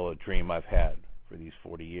fulfill a dream I've had for these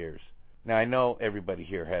 40 years. Now, I know everybody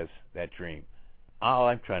here has that dream. All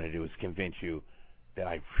I'm trying to do is convince you that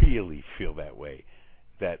I really feel that way,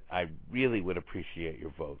 that I really would appreciate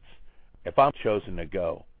your votes. If I'm chosen to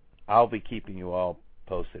go, I'll be keeping you all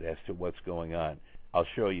posted as to what's going on. I'll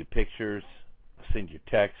show you pictures, I'll send you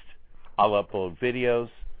text, I'll upload videos.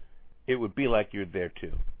 It would be like you're there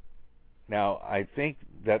too. Now, I think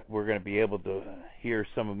that we're going to be able to hear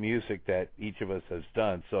some of the music that each of us has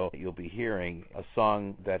done, so you'll be hearing a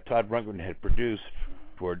song that Todd Rundgren had produced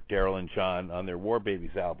for Daryl and John on their War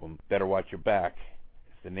Babies album, Better Watch Your Back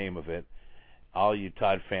is the name of it. All you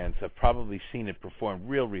Todd fans have probably seen it performed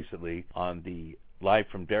real recently on the Live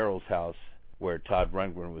from Daryl's House, where Todd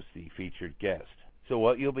Rundgren was the featured guest. So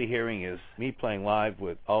what you'll be hearing is me playing live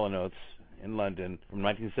with All Notes in London from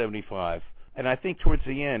 1975. And I think towards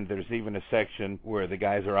the end, there's even a section where the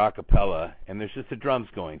guys are a cappella, and there's just the drums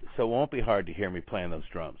going. So it won't be hard to hear me playing those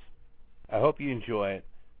drums. I hope you enjoy it,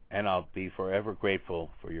 and I'll be forever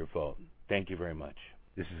grateful for your vote. Thank you very much.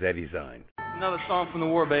 This is Eddie Zine. Another song from the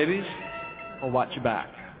War Babies, or Watch Your Back.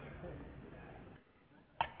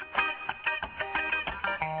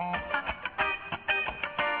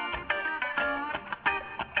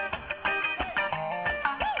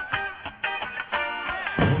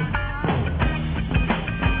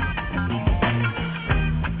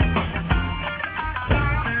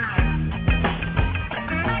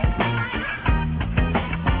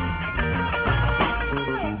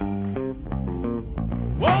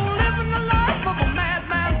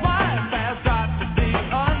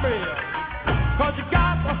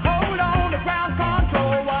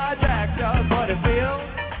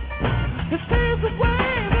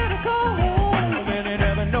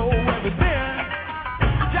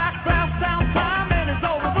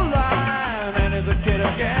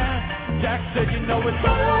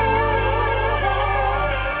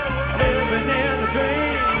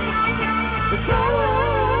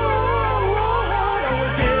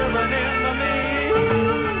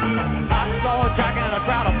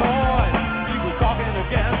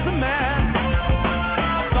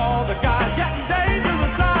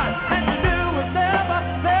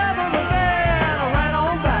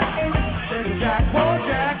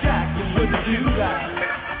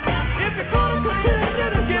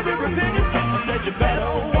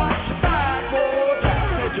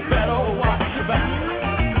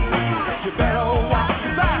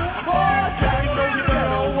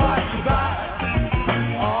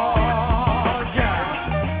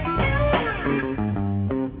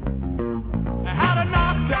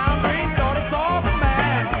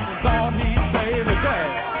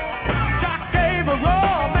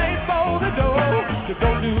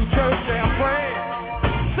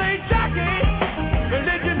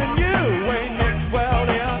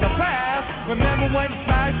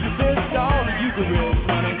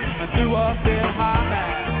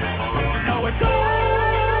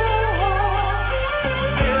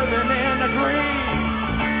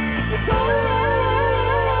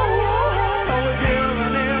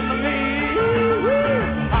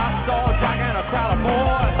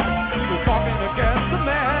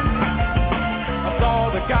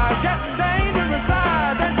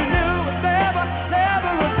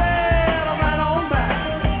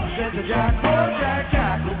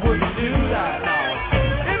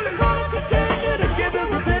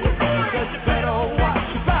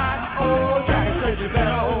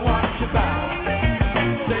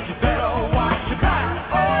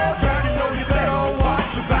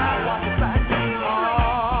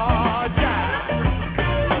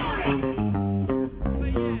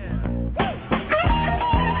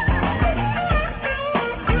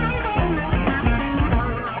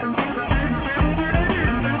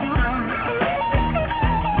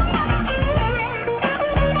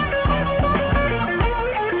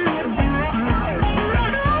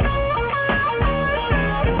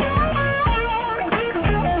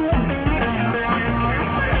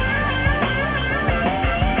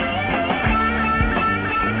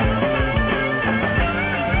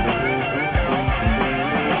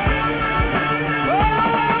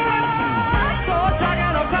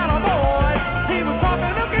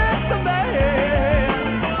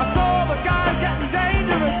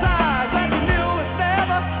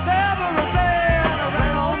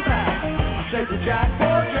 Jack,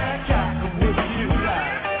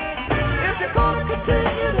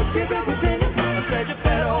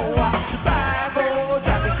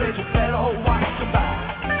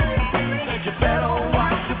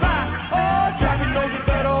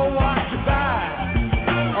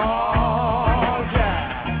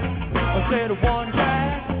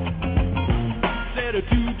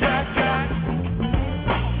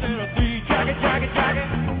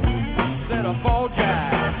 let her fall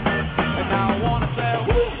jack. And now I wanna say,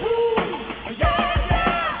 woo-hoo, yeah,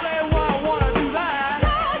 yeah. Say, why I wanna do that?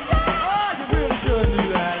 Oh, you really shouldn't do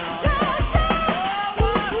that. Oh,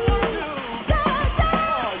 what I wanna do?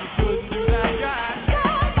 Oh, you shouldn't do that, Jack.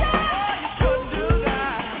 Oh, you shouldn't do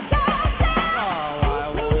that. Oh, why I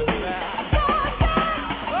wanna do that?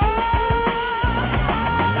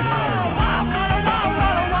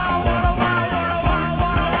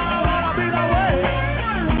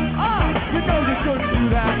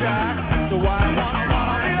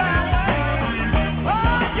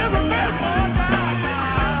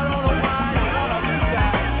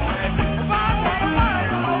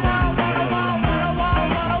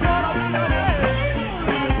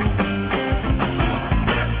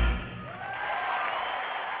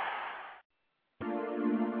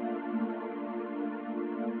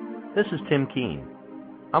 This is Tim Keene.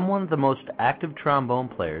 I'm one of the most active trombone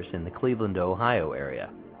players in the Cleveland, Ohio area.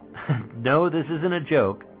 No, this isn't a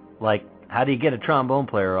joke. Like, how do you get a trombone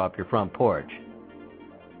player off your front porch?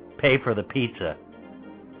 Pay for the pizza.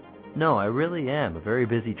 No, I really am a very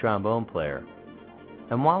busy trombone player.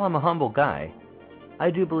 And while I'm a humble guy, I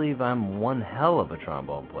do believe I'm one hell of a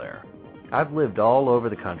trombone player. I've lived all over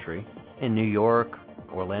the country, in New York,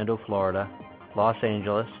 Orlando, Florida, Los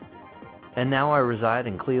Angeles, and now I reside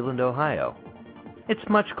in Cleveland, Ohio. It's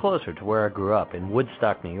much closer to where I grew up in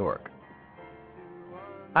Woodstock, New York.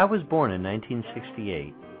 I was born in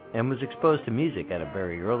 1968 and was exposed to music at a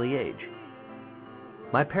very early age.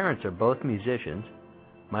 My parents are both musicians.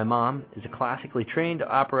 My mom is a classically trained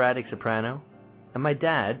operatic soprano, and my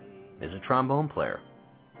dad is a trombone player.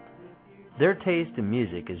 Their taste in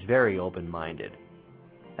music is very open-minded.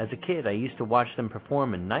 As a kid, I used to watch them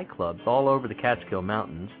perform in nightclubs all over the Catskill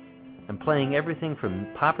Mountains, and playing everything from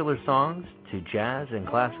popular songs to jazz and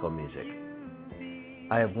classical music.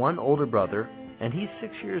 I have one older brother, and he's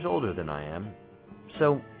 6 years older than I am,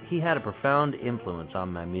 so he had a profound influence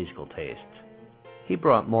on my musical tastes. He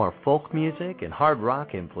brought more folk music and hard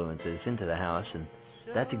rock influences into the house, and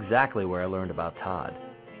that's exactly where I learned about Todd.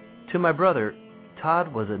 To my brother,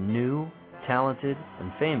 Todd was a new, talented,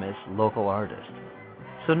 and famous local artist.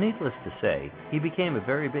 So needless to say, he became a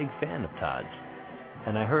very big fan of Todd's,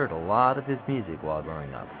 and I heard a lot of his music while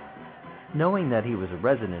growing up. Knowing that he was a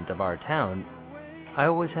resident of our town, I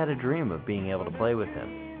always had a dream of being able to play with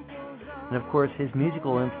him. And of course, his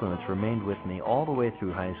musical influence remained with me all the way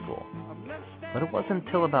through high school. But it wasn't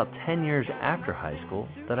until about 10 years after high school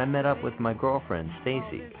that I met up with my girlfriend,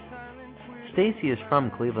 Stacy. Stacy is from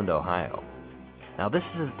Cleveland, Ohio. Now, this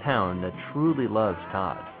is a town that truly loves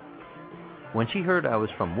Todd. When she heard I was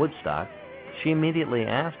from Woodstock, she immediately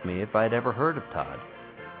asked me if I'd ever heard of Todd.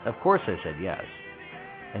 Of course I said yes.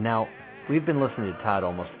 And now, we've been listening to Todd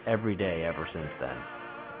almost every day ever since then.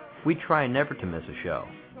 We try never to miss a show.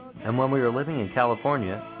 And when we were living in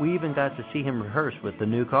California, we even got to see him rehearse with the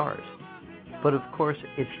New Cars. But of course,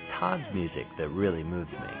 it's Todd's music that really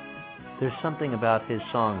moves me. There's something about his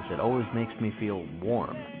songs that always makes me feel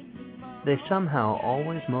warm. They somehow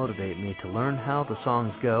always motivate me to learn how the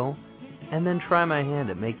songs go, and then try my hand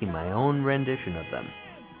at making my own rendition of them.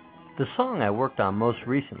 The song I worked on most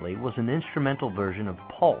recently was an instrumental version of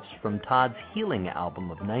Pulse from Todd's Healing album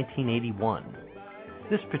of 1981.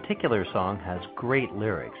 This particular song has great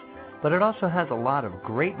lyrics, but it also has a lot of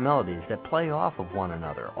great melodies that play off of one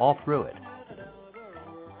another all through it.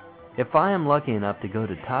 If I am lucky enough to go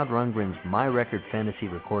to Todd Rundgren's My Record Fantasy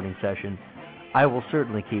recording session, I will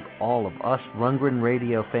certainly keep all of us Rundgren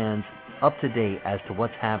Radio fans up to date as to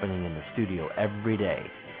what's happening in the studio every day.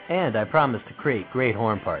 And I promise to create great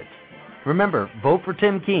horn parts. Remember, vote for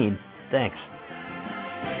Tim Keene. Thanks.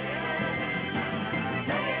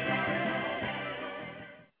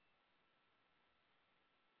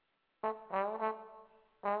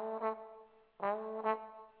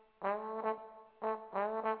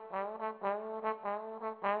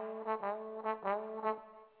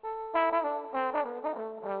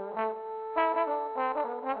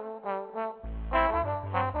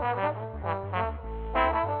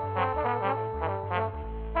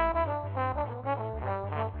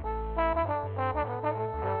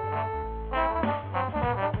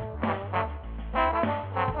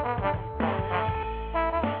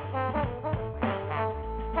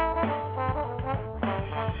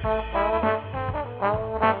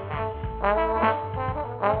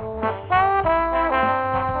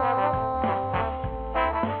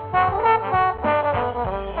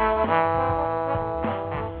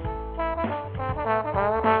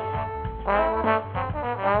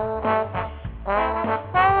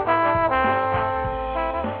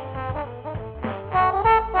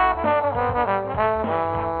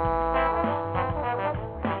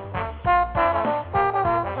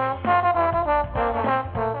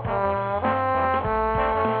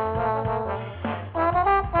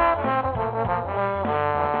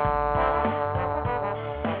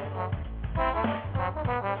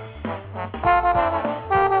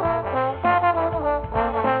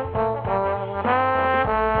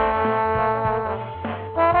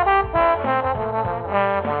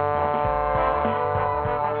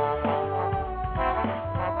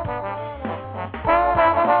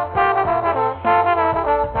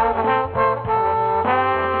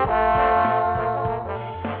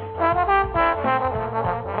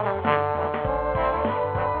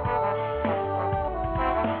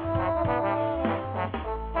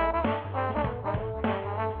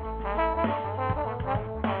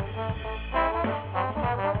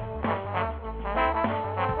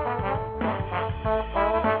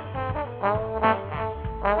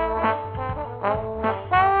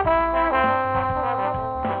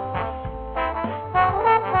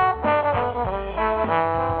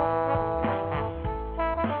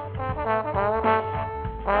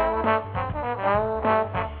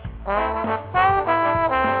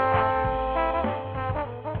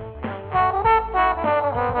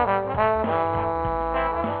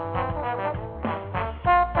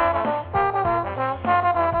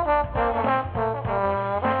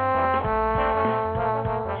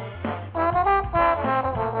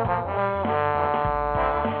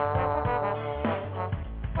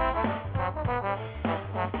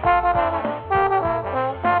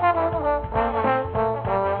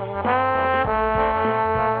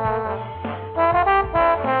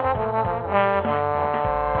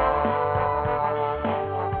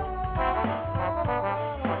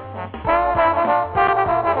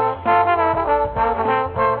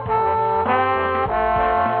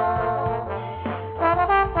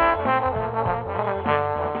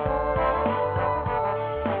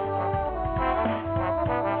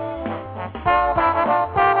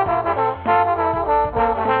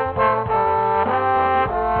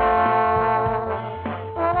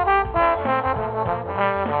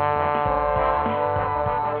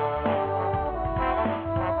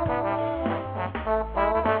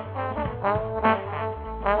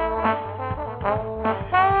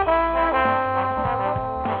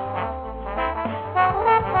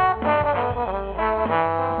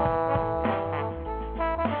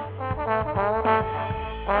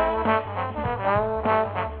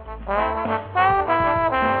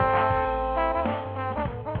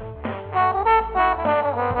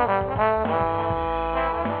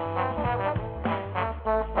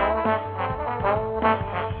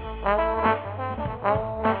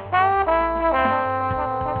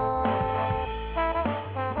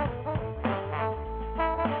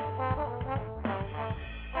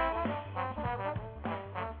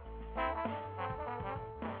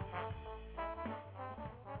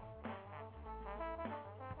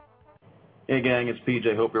 Hey gang, it's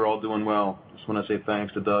PJ. Hope you're all doing well. Just want to say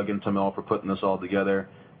thanks to Doug and to Mel for putting this all together,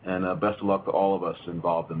 and best of luck to all of us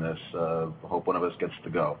involved in this. Hope one of us gets to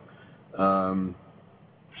go.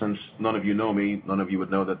 Since none of you know me, none of you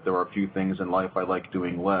would know that there are a few things in life I like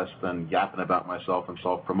doing less than yapping about myself and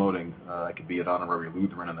self-promoting. I could be an honorary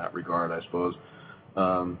Lutheran in that regard, I suppose.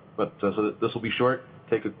 So this will be short.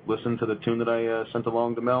 Take a listen to the tune that I sent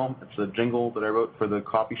along to Mel. It's a jingle that I wrote for the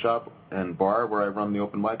coffee shop and bar where I run the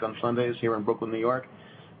open mic on Sundays here in Brooklyn, New York.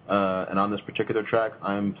 And on this particular track,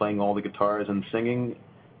 I'm playing all the guitars and singing,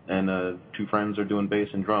 and two friends are doing bass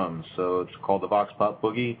and drums. So it's called the Vox Pop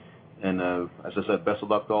Boogie. And as I said, best of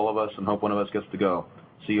luck to all of us, and hope one of us gets to go.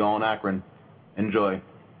 See you all in Akron. Enjoy.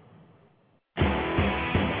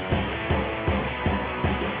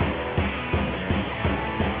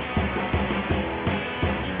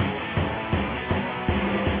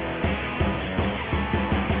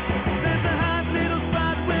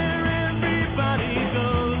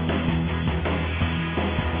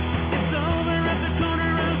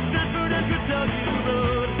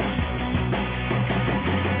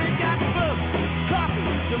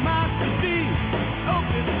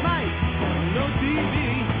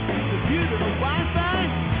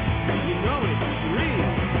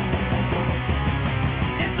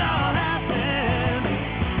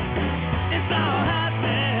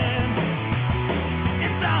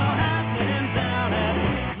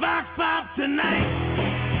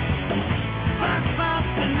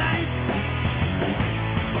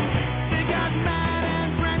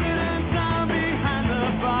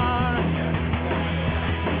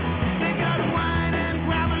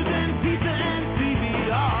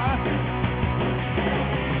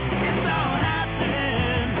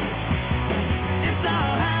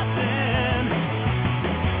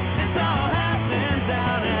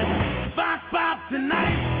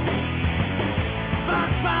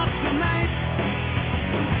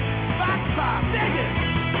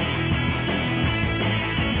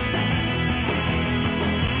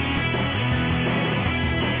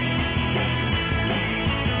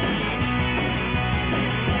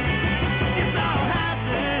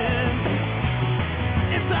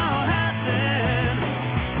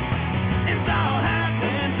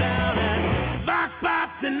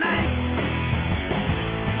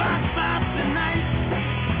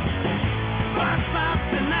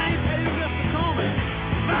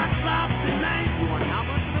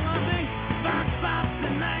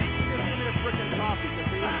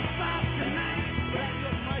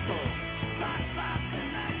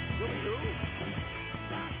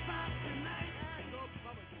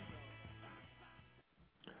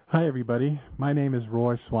 Hi, everybody. My name is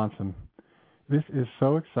Roy Swanson. This is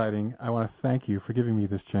so exciting. I want to thank you for giving me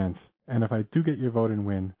this chance. And if I do get your vote and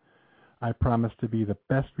win, I promise to be the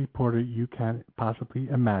best reporter you can possibly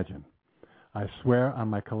imagine. I swear on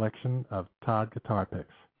my collection of Todd guitar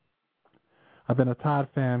picks. I've been a Todd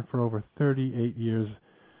fan for over 38 years,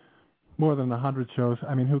 more than 100 shows.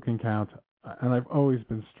 I mean, who can count? And I've always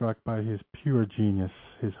been struck by his pure genius,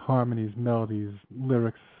 his harmonies, melodies,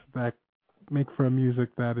 lyrics that make for a music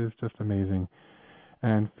that is just amazing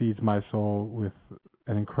and feeds my soul with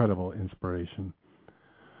an incredible inspiration.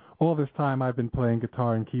 All this time I've been playing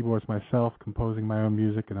guitar and keyboards myself, composing my own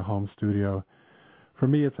music in a home studio. For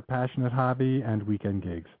me, it's a passionate hobby and weekend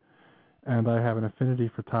gigs, and I have an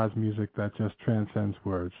affinity for Todd's music that just transcends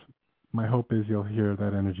words. My hope is you'll hear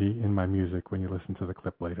that energy in my music when you listen to the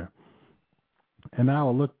clip later. And now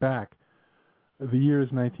I'll look back. The year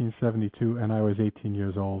is 1972, and I was 18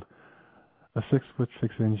 years old. A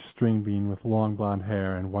 6'6" string bean with long blonde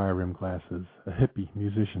hair and wire-rimmed glasses, a hippie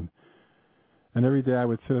musician. And every day I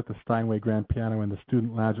would sit at the Steinway grand piano in the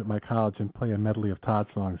student lounge at my college and play a medley of Todd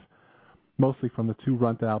songs, mostly from the 2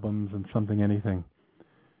 Runt albums and Something Anything.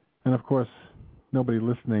 And of course, nobody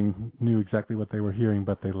listening knew exactly what they were hearing,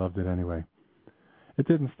 but they loved it anyway. It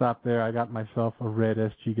didn't stop there. I got myself a red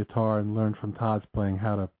SG guitar and learned from Todd's playing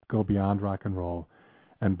how to go beyond rock and roll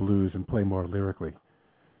and blues and play more lyrically.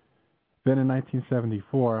 Then in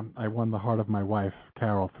 1974, I won the heart of my wife,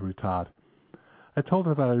 Carol, through Todd. I told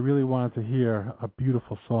her that I really wanted to hear a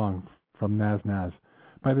beautiful song from Naz Naz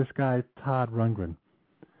by this guy, Todd Rundgren.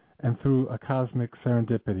 And through a cosmic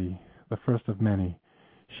serendipity, the first of many,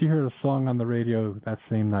 she heard a song on the radio that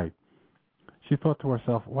same night. She thought to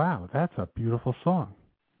herself, wow, that's a beautiful song.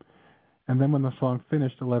 And then when the song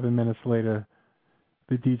finished 11 minutes later,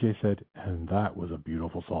 the DJ said, and that was a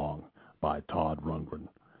beautiful song by Todd Rundgren.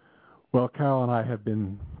 Well, Carol and I have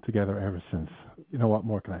been together ever since. You know, what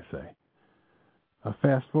more can I say?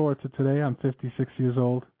 Fast forward to today, I'm 56 years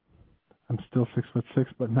old. I'm still 6'6",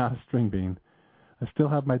 but not a string bean. I still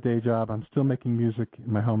have my day job. I'm still making music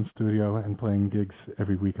in my home studio and playing gigs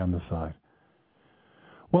every week on the side.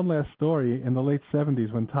 One last story. In the late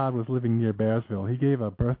 70s, when Todd was living near Bearsville, he gave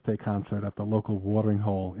a birthday concert at the local watering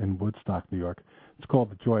hole in Woodstock, New York. It's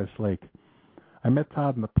called the Joyous Lake. I met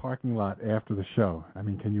Todd in the parking lot after the show. I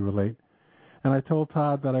mean, can you relate? And I told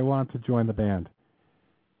Todd that I wanted to join the band.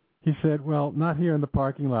 He said, well, not here in the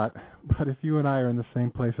parking lot, but if you and I are in the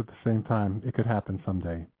same place at the same time, it could happen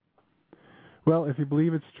someday. Well, if you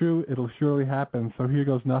believe it's true, it'll surely happen, so here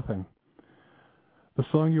goes nothing. The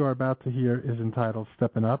song you are about to hear is entitled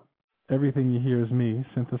Steppin' Up. Everything you hear is me,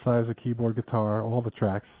 synthesizer, keyboard, guitar, all the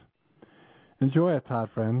tracks. Enjoy it, Todd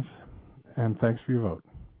friends, and thanks for your vote.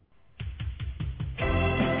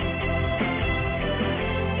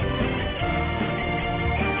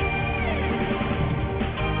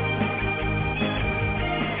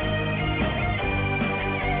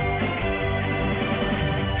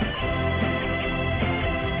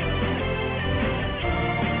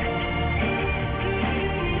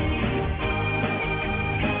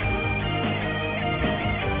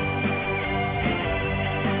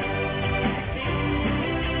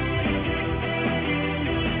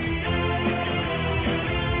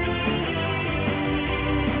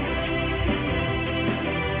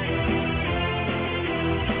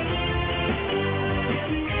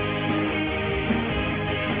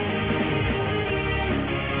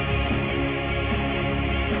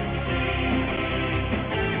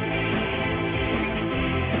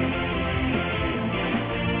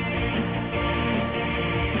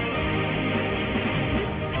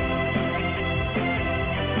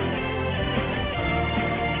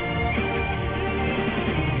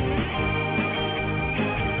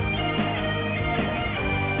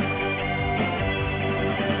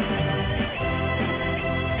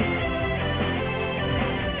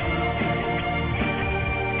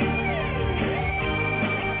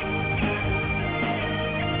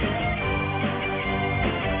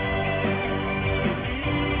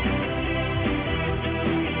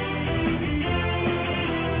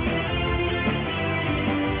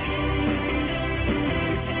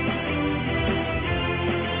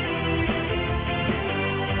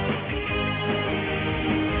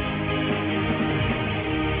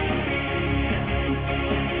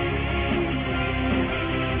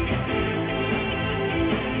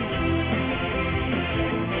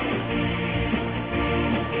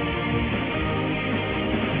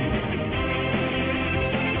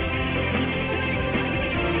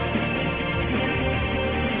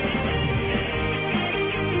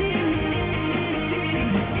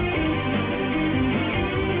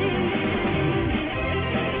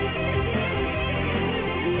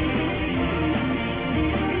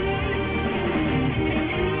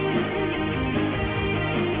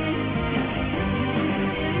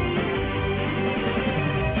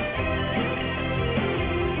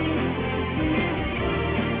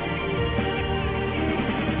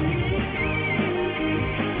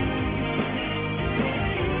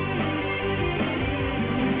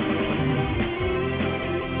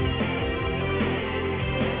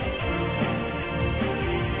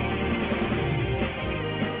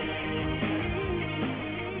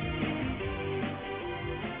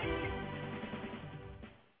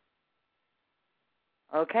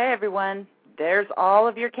 Okay, everyone, there's all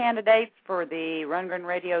of your candidates for the Rundgren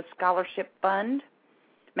Radio Scholarship Fund.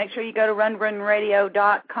 Make sure you go to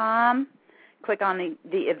rundgrenradio.com, click on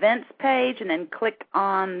the events page, and then click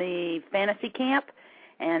on the Fantasy Camp,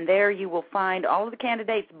 and there you will find all of the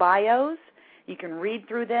candidates' bios. You can read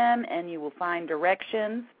through them, and you will find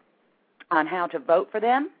directions on how to vote for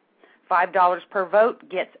them. $5 per vote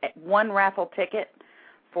gets one raffle ticket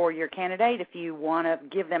for your candidate. If you want to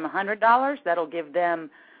give them $100, that'll give them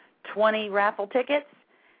 20 raffle tickets,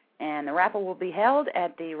 and the raffle will be held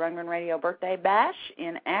at the Rundgren Radio Birthday Bash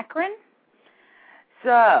in Akron.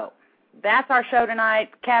 So that's our show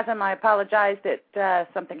tonight. Chasm, I apologize that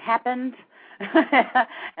something happened,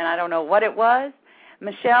 and I don't know what it was.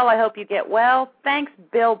 Michele, I hope you get well. Thanks,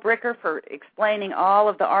 Bill Bricker, for explaining all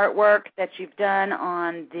of the artwork that you've done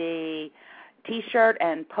on the T-shirt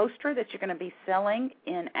and poster that you're going to be selling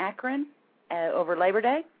in Akron over Labor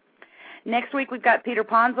Day. Next week we've got Peter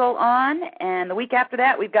Ponzel on, and the week after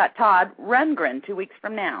that we've got Todd Rundgren 2 weeks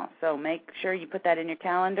from now. So make sure you put that in your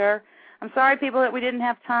calendar. I'm sorry, people, that we didn't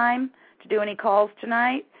have time to do any calls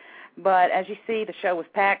tonight, but as you see, the show was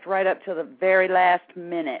packed right up to the very last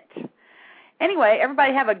minute. Anyway,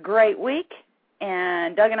 everybody have a great week,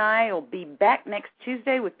 and Doug and I will be back next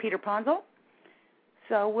Tuesday with Peter Ponzel.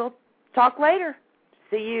 So we'll talk later.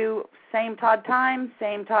 See you same Todd time,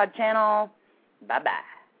 same Todd channel. Bye-bye.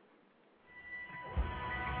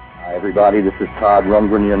 Hi, everybody. This is Todd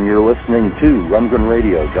Rundgren, and you're listening to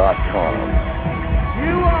RundgrenRadio.com.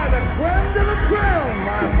 You are the creme de la creme,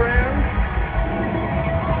 my friend.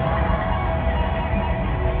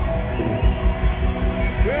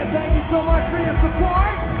 Well, thank you so much for your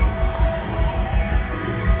support.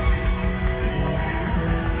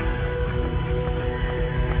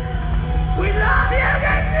 We love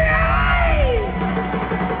you,